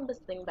the compass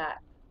thing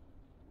back?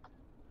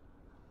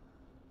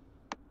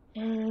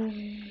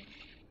 It's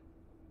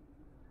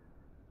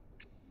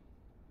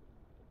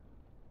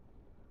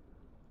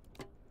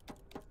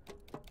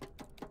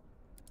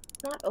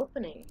not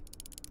opening.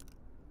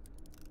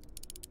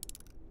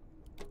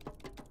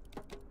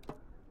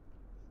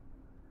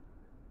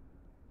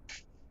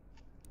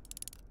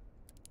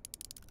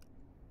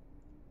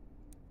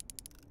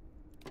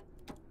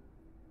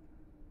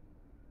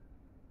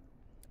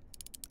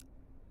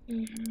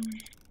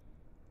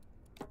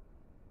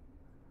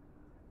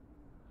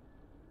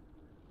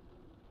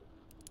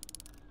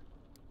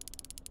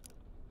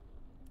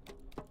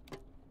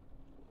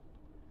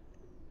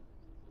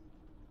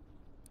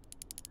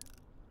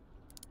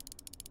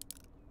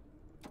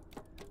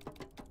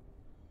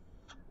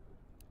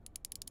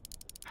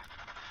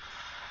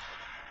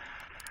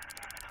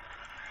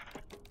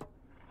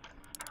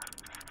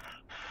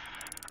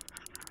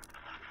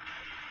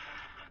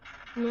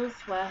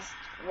 Northwest,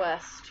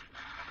 west.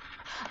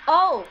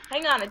 Oh,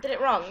 hang on, I did it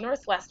wrong.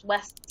 Northwest,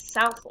 west,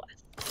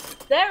 southwest.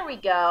 There we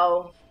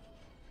go.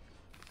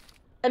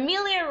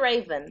 Amelia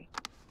Raven.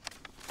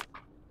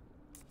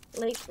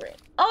 Lake Raven.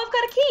 Oh, I've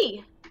got a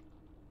key.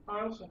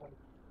 I also have.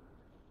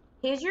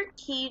 Here's your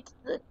key to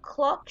the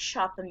clock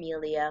shop,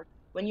 Amelia.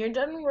 When you're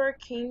done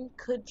working,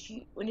 could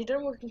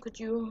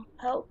you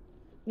help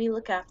me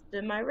look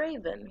after my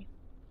raven?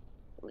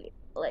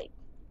 Like,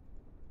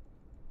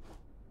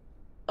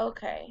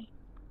 okay.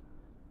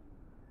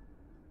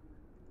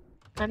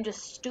 I'm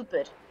just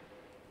stupid.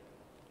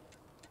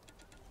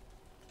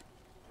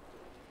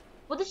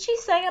 What did she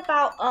say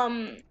about,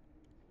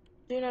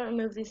 do not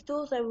remove these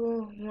tools, I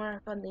will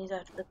work on these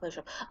after the close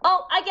shop.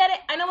 Oh, I get it!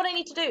 I know what I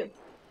need to do!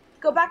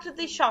 Go back to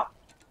the shop.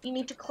 You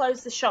need to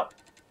close the shop.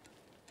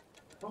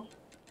 What?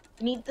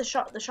 You need the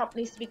shop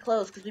needs to be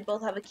closed, because we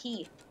both have a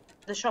key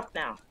to the shop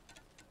now.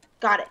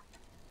 Got it.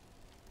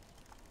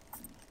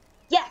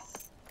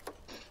 Yes!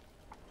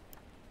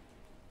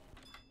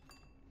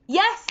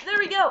 Yes! There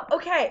we go!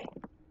 Okay.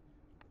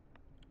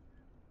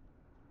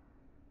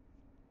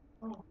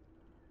 Oh.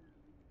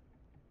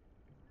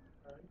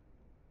 Okay.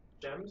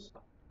 Gems?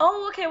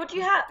 Oh, okay, what do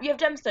you have? You have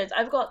gemstones.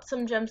 I've got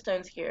some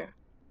gemstones here.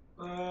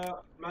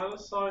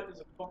 Malachite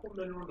is a copper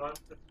mineral known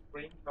for its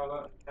green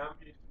color and can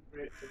be used to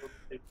create durable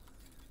pigments.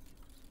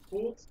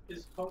 Quartz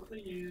is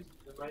commonly used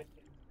in the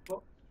making of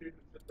clocks due to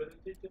its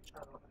ability to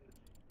channel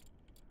energy.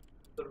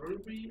 The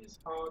ruby is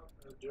hard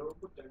and a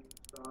durable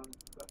gemstone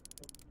that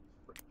can use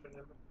friction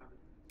and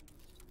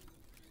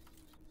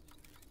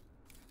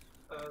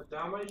mechanics.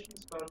 Dalmatian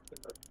stone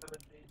conducts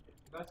energy.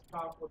 It's less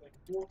powerful than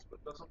quartz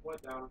but doesn't wear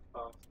down as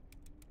fast.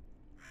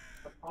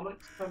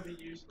 Onyx can be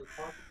used as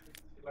a type of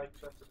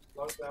insulator to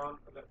slow down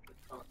electric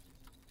current.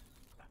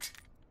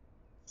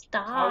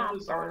 Stop,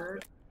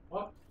 bird.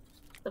 What?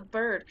 The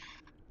bird.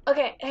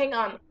 Okay, hang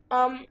on.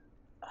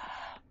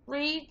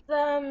 Read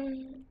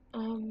them.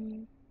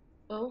 Oh.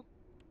 Oh,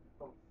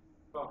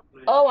 fuck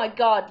me. Oh my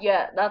god,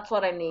 yeah, that's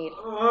what I need.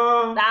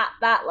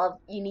 That, love,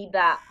 you need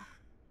that.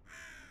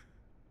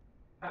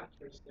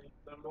 Accuracy.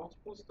 There are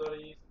multiple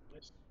studies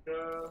which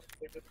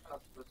figured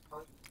out that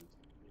scientists can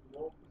be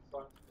more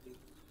precise than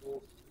using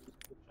quartz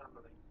for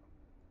channeling.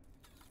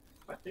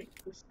 I think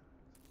this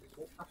needs to be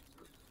more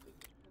accurate for the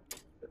additional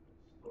benefit of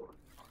storing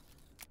time.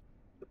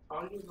 The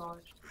tiger's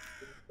eye should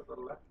be to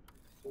the left of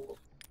the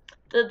quartz.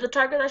 The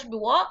target that should be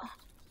what?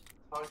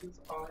 Tiger's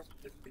eye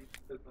should be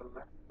to the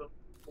left of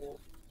the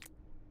quartz.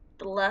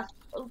 The left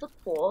of the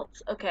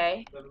quartz,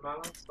 okay. The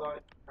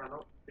malachite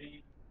cannot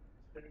be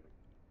to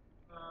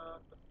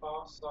the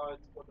far side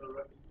or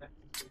directly next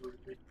to the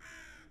ruby.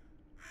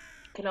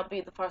 Cannot be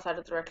the far side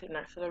or directly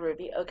next to the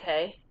ruby,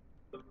 okay.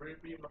 The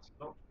ruby must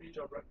not be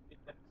directly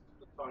next to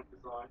the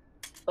tiger's eye.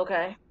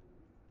 Okay.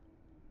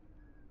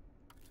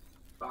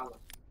 Balance.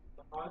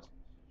 The highest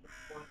position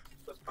point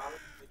for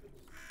balance needle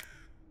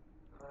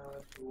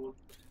towards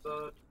the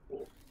third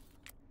quartz.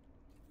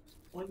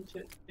 Point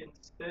it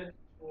instead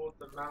toward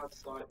the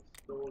malachite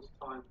stores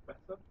time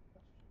better?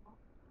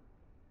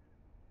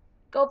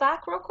 Go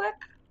back real quick.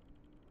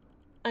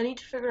 I need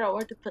to figure out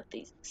where to put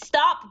these.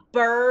 Stop,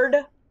 bird!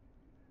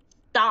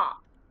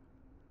 Stop.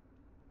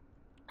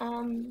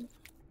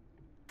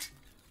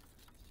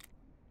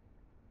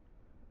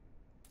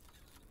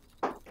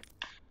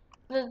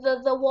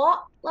 The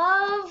what,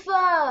 love?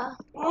 I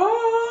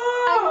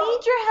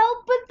need your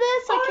help with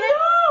this. I can't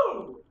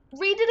know!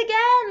 read it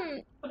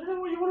again. I don't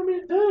know what you wanted me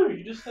to do.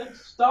 You just said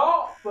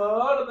start,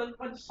 bird, and then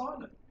went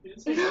silent. You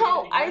didn't say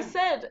No, read it I again.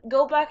 said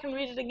go back and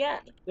read it again.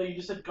 No, you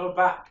just said go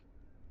back.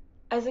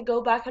 I said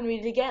go back and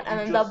read it again, and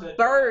You then just the said-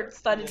 bird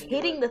started and then you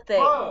hitting went, the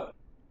thing. Bird.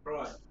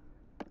 Right.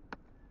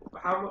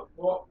 How much?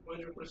 What? Where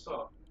do you want to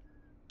start?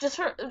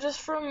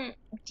 Just from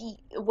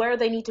where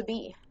they need to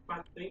be. I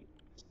think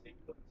the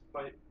sequence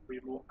might be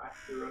more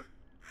accurate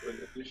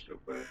with additional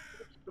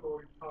benefit of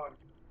story time.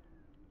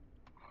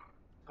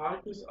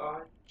 Tiger's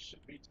eye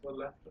should be to the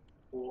left of the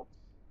quartz.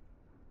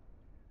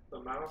 The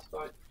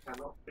malachite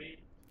cannot be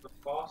to the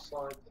far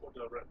side or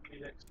directly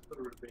next to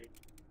the ruby.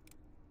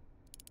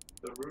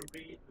 The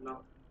ruby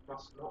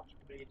must not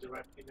be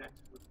directly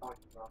next to the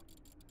tiger's eye.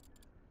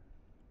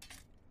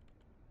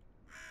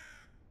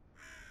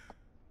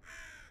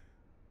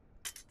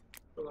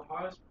 For the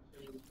highest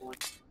precision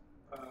point,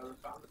 the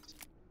balance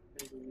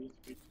needle needs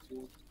to be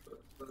towards the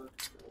third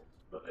quartz,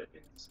 but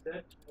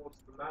instead towards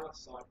the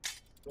malachite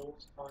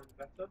stores time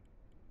better.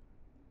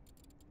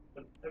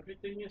 When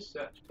everything is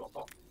set for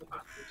optimal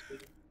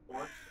accuracy,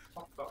 wind the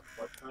top up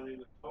by turning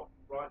the top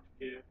right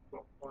gear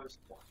clockwise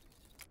twice.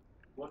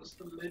 Once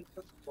the lid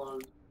has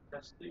closed,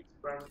 test the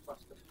experiment by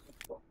setting the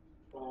clock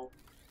to 12.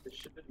 This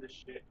should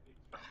initiate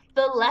the experiment.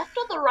 The left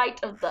or the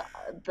right of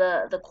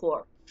the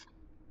quartz?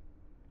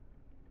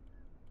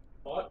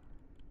 What?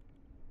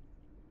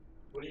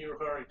 What are you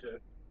referring to?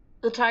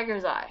 The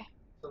tiger's eye.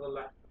 To the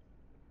left.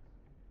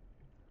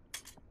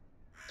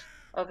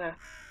 Okay.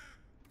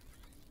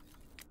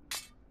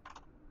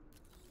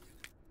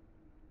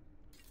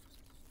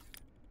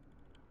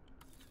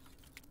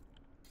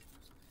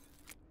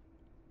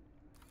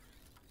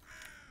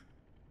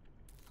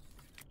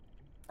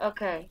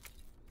 Okay.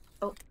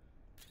 Oh,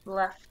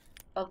 left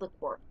of the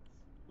quartz.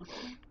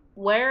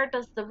 Where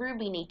does the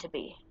ruby need to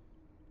be?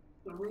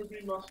 The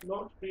ruby must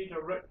not be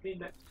directly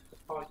next to the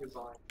tiger's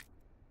eye.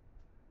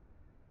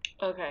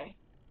 Okay.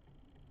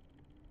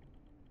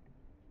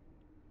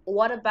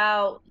 What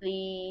about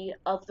the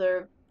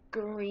other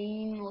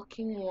green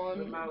looking one?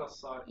 The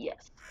malachite.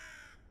 Yes.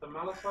 The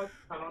malachite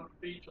cannot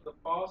be to the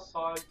far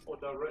side or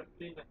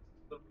directly next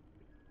to the ruby.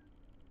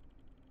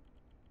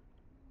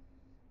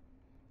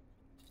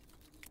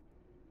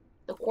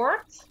 The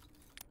quartz?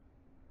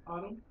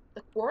 Pardon?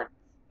 The quartz?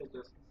 It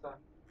doesn't say.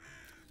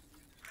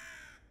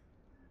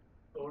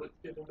 All it's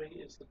given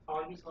me is the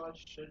tiger's eye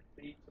should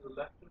be to the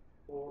left of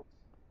the quartz.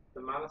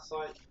 The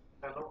malachite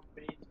cannot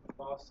be to the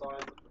far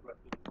side or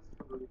directly next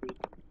to the ruby.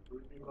 The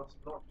ruby must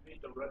not be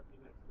directly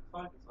next to the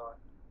tiger's eye.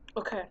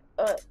 Okay.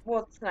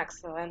 What's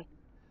next then?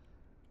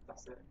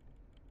 That's it.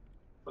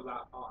 For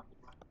that part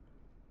anyway.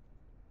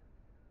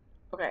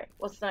 Okay,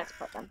 what's the next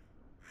part then?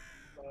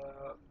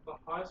 The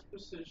highest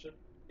precision,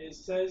 it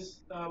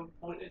says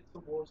point it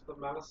towards the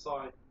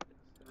malachite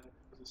instead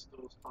because it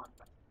stores time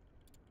better.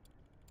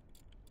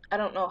 I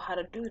don't know how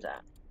to do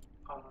that.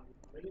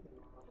 Really?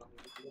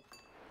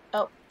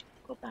 Oh,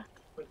 go back.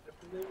 But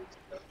everything's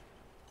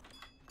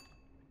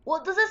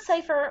What does it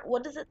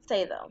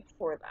say though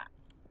for that?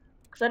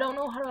 Because I don't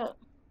know how to.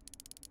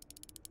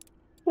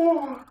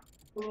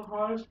 for the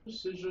highest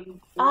precision,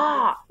 point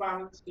the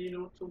balance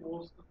needle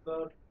towards the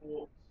third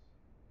quartz.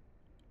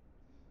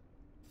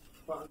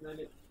 But then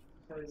it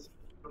says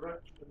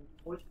correction,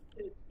 point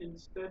it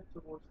instead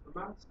towards the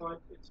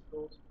malachite, it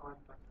stores time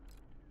better.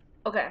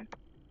 Okay.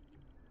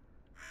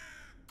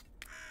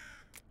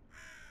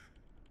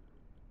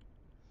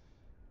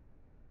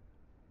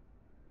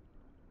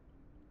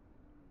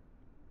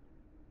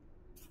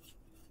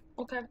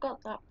 Okay, I've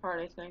got that part,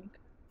 I think.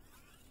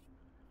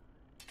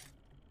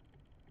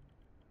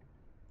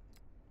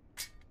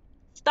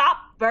 Stop,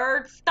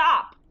 bird,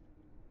 stop!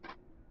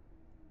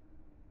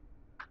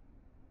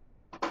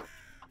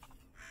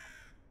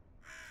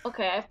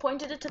 Okay, I've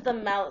pointed it to the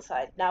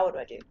malachite. Now what do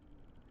I do?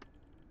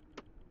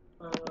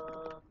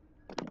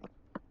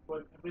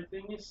 When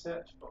everything is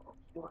set for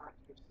optimal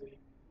accuracy,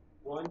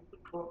 wind the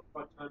clock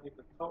by turning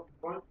the top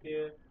right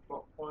gear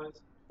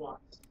clockwise twice.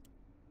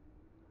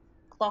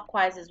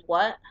 Clockwise is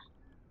what?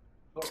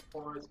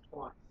 Clockwise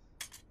twice.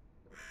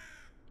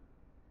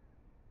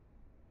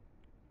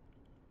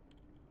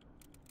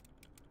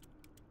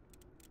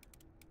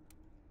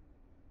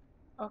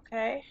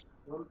 Okay.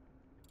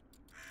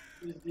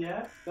 Is the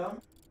F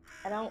done?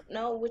 I don't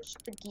know which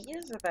the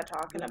gears that they're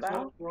talking about.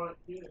 Top right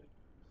gear.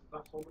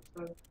 That's all it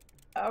says.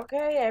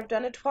 Okay, I've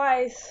done it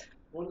twice.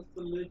 Once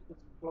the lid is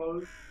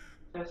closed,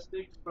 test the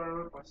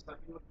experiment by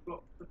setting the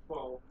clock to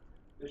 12.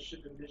 This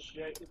should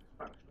initiate the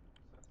extraction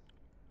process.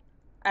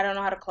 I don't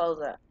know how to close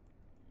it.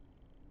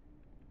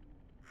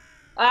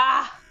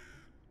 Ah!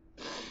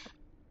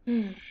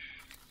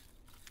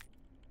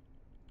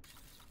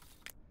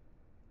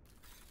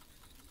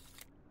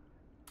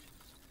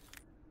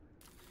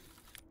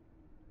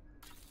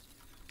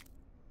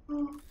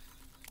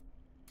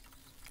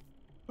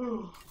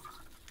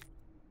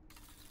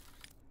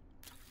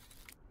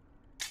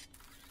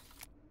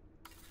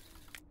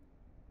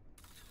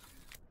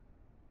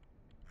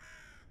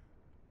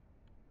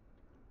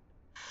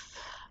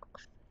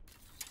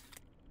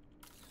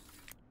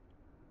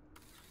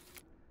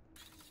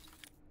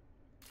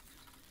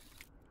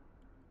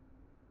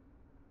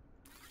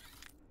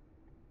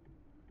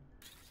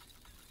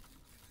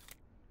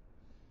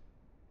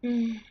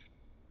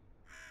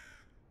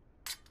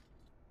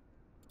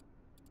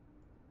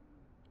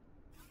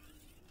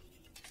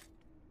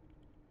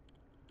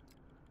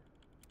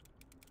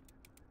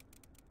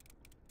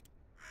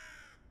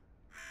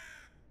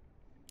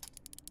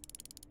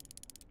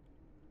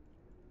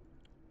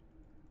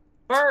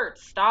 Bird,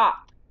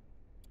 stop.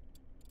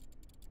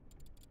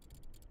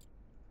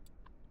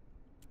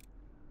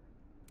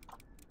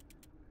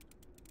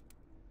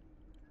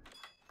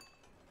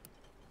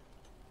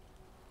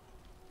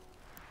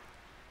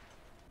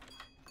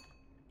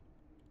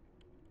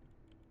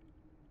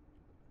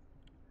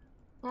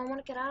 I want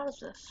to get out of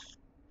this.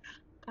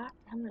 God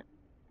damn it.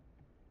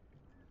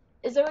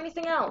 Is there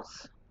anything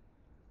else?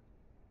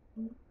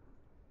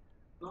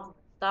 No.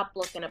 Stop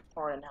looking at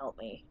porn and help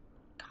me.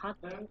 God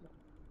There we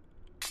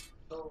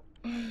go.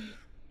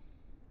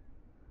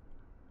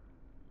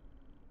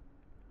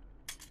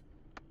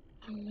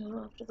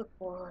 I'm after the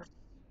board.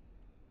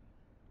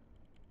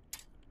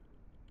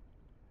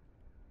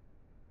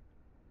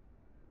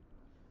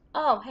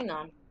 Oh, hang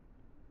on.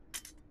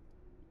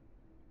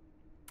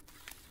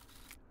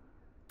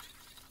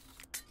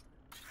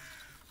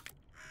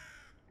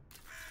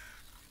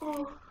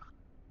 Oh.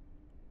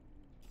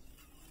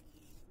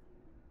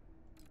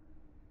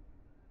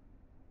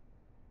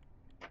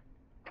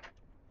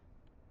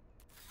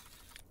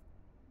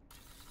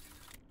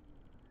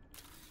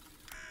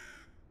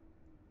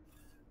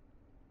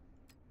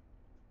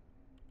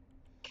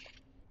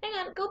 Hang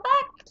on, go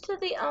back to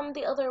the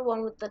other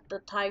one with the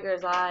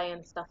tiger's eye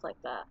and stuff like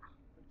that.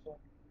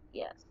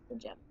 Yes, the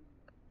gem.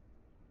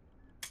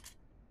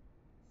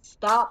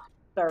 Stop,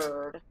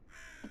 bird.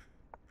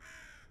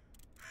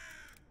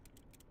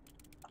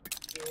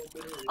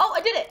 Oh,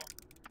 I did it!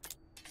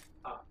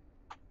 Ah.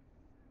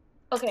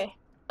 Okay.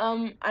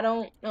 I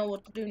don't know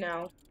what to do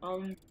now.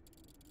 I'm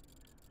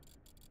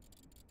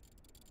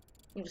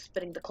just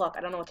spinning the clock.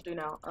 I don't know what to do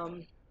now.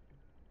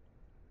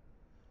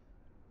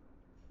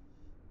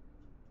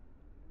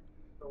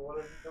 So what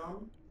have you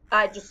done?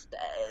 I just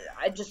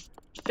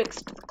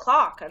fixed the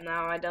clock, and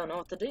now I don't know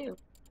what to do.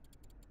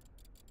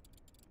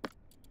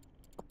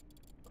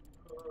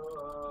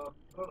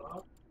 Hold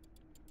up.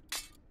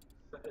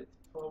 Set it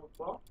to 12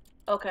 o'clock.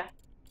 Okay.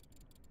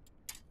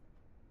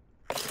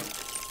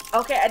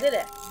 Okay, I did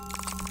it.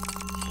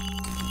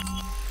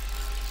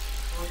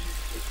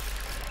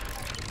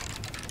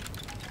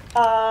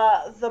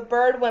 The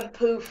bird went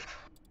poof.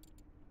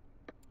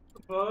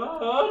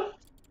 Bird?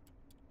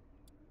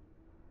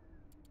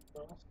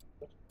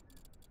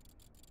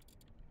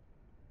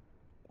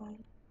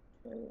 1,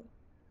 2,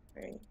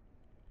 3.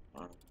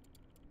 1,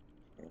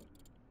 2,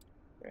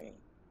 3,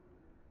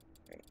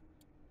 3.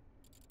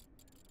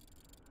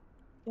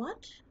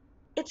 What?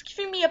 It's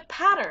giving me a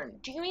pattern.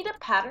 Do you need a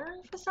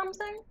pattern for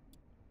something?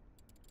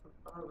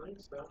 I don't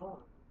think so.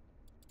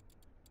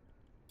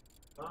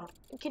 Huh?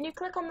 Can you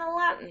click on the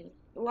Latin?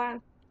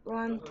 Latin.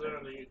 Doesn't do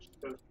anything, it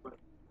just goes quick.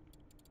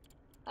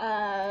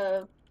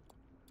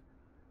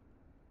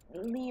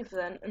 Leave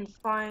then and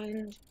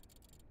find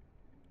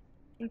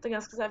something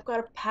else because I've got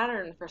a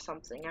pattern for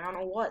something. I don't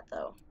know what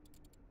though.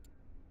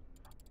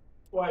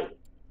 Wait,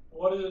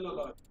 what does it look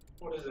like?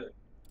 What is it?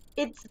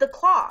 It's the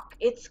clock.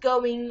 It's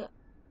going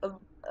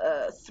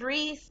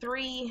 3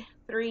 3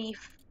 3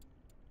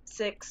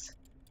 6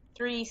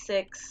 3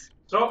 6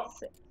 Stop!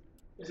 6.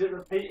 Is it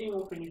repeating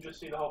or can you just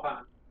see the whole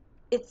pattern?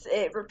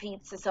 It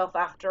repeats itself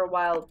after a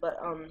while, but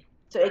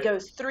so it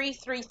goes 3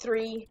 3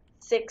 3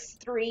 6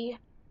 3.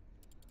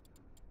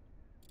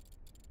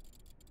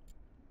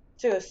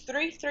 So it goes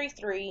 3 3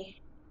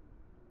 3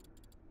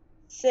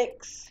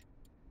 6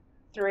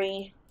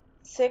 3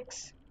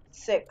 6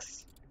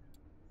 6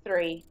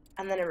 3,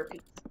 and then it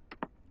repeats.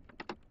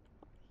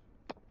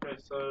 Okay,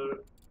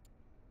 so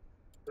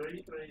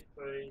 3 3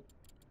 3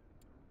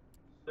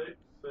 6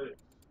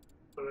 6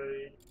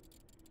 3.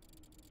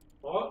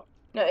 What?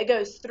 No, it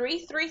goes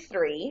 3 3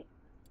 3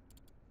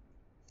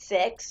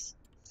 6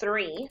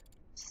 3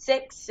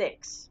 6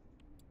 6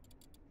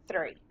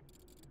 3.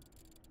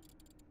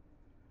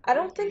 I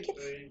don't think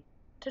it's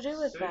to do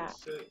with that.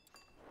 6.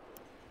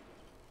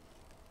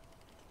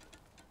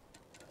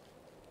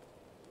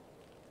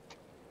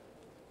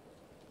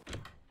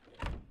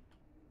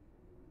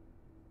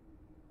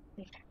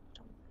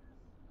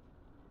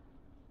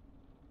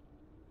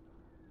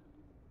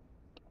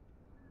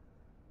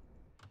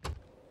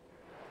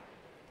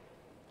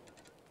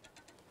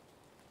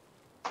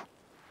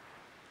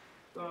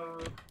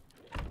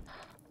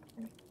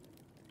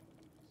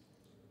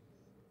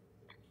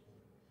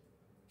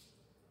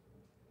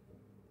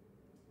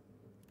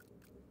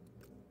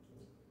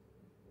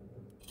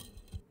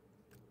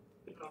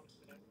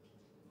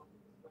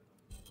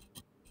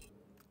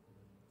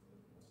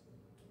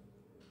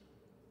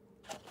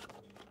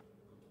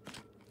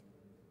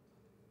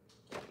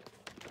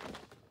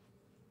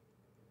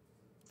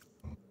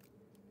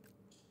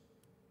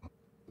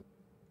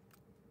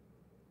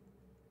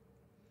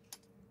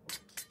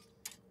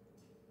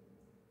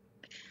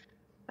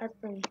 Apart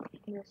from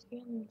your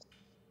skins.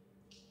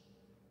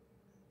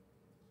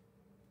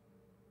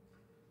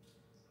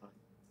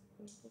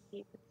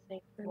 Keep it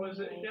safe for What is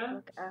it again?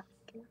 Look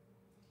after.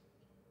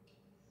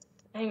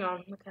 Hang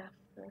on, look after.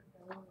 Go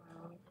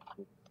around.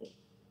 Keep it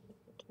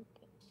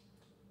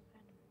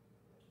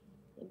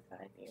in 5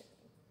 years.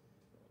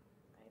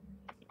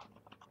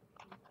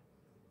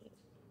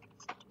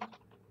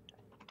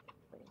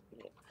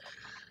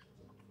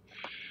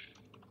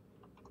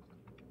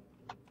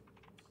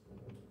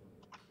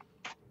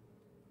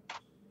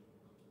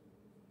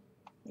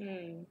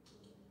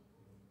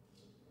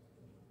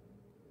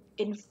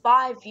 In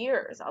 5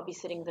 years, I'll be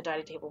sitting at the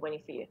dining table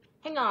waiting for you.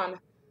 Hang on.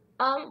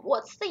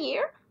 What's the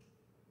year?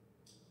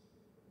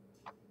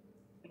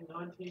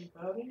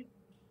 1930?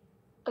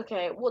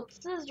 Okay, what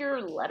does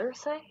your letter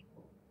say?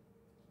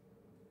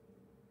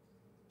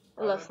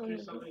 I left you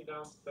something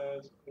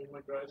downstairs. Call my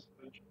greatest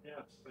adventure.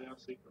 Yes, they are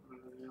secret and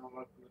everything. I'll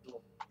open the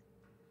door.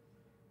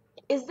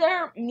 Is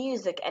there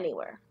music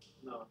anywhere?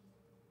 No.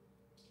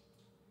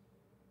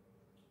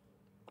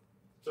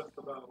 Just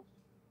the bells.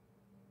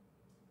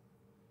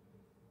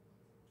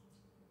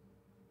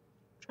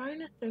 Trying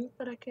to think,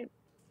 but I can't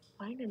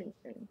find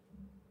anything.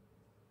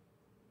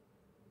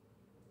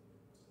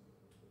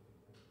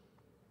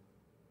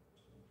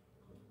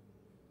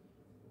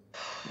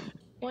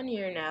 One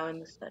year now in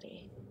the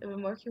study. I've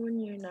been working 1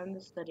 year now in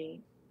the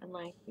study, and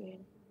like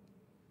being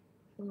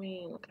for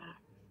me, look at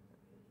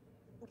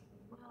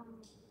well,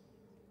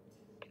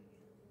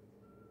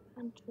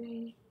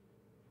 country.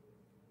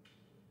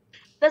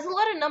 There's a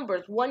lot of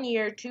numbers. 1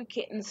 year, 2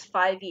 kittens,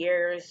 5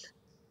 years.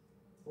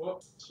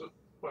 What? So,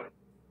 wait.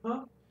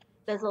 Huh?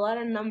 There's a lot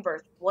of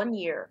numbers. 1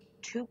 year,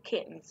 2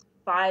 kittens,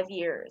 5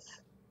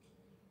 years.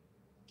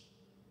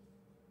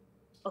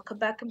 I'll come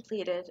back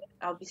completed.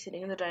 I'll be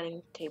sitting at the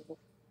dining table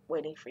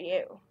waiting for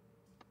you.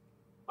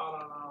 I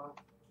don't know.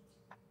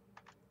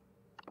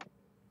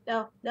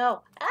 No,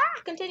 no.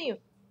 Ah, continue.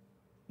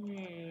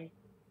 Hmm.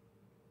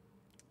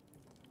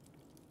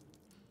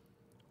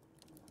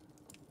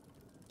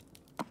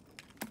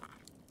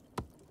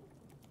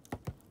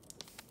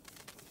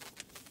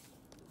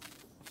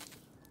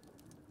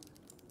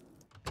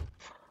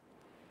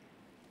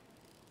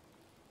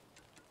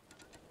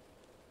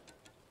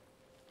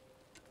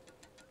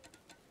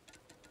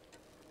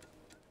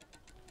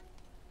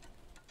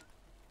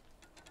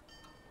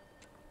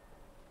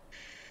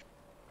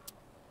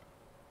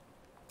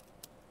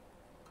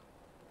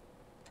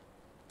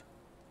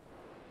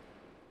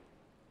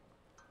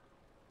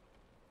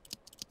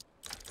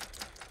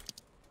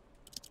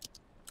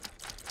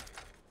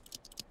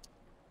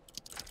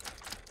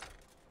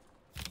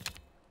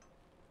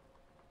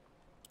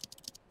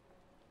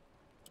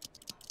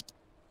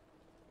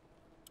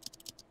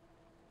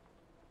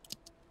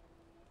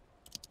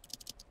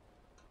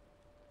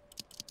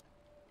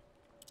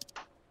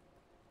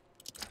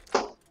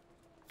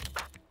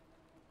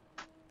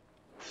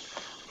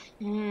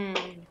 Hmm.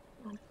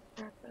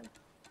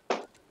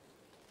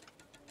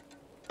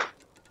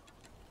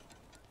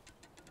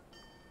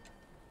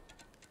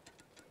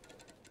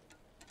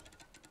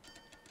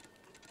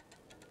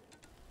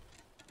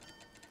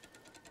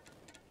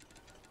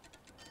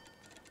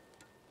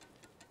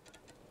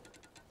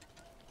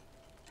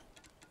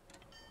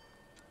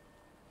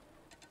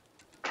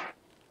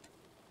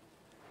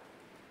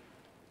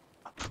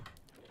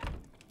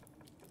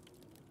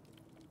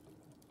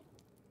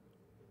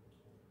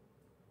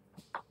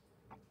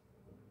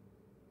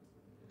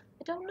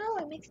 I don't know.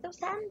 It makes no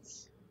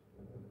sense.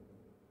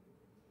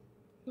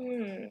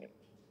 Hmm.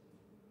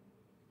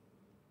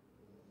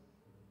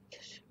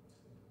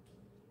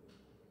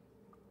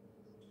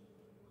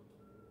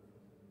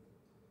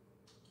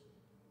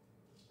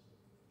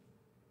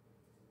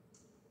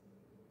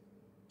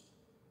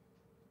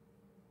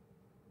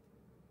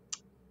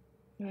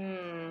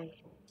 Hmm.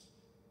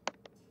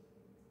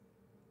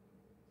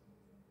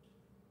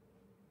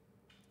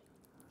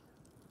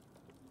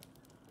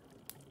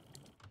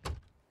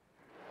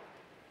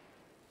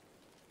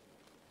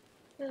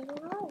 I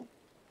don't know.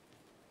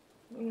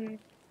 Hmm.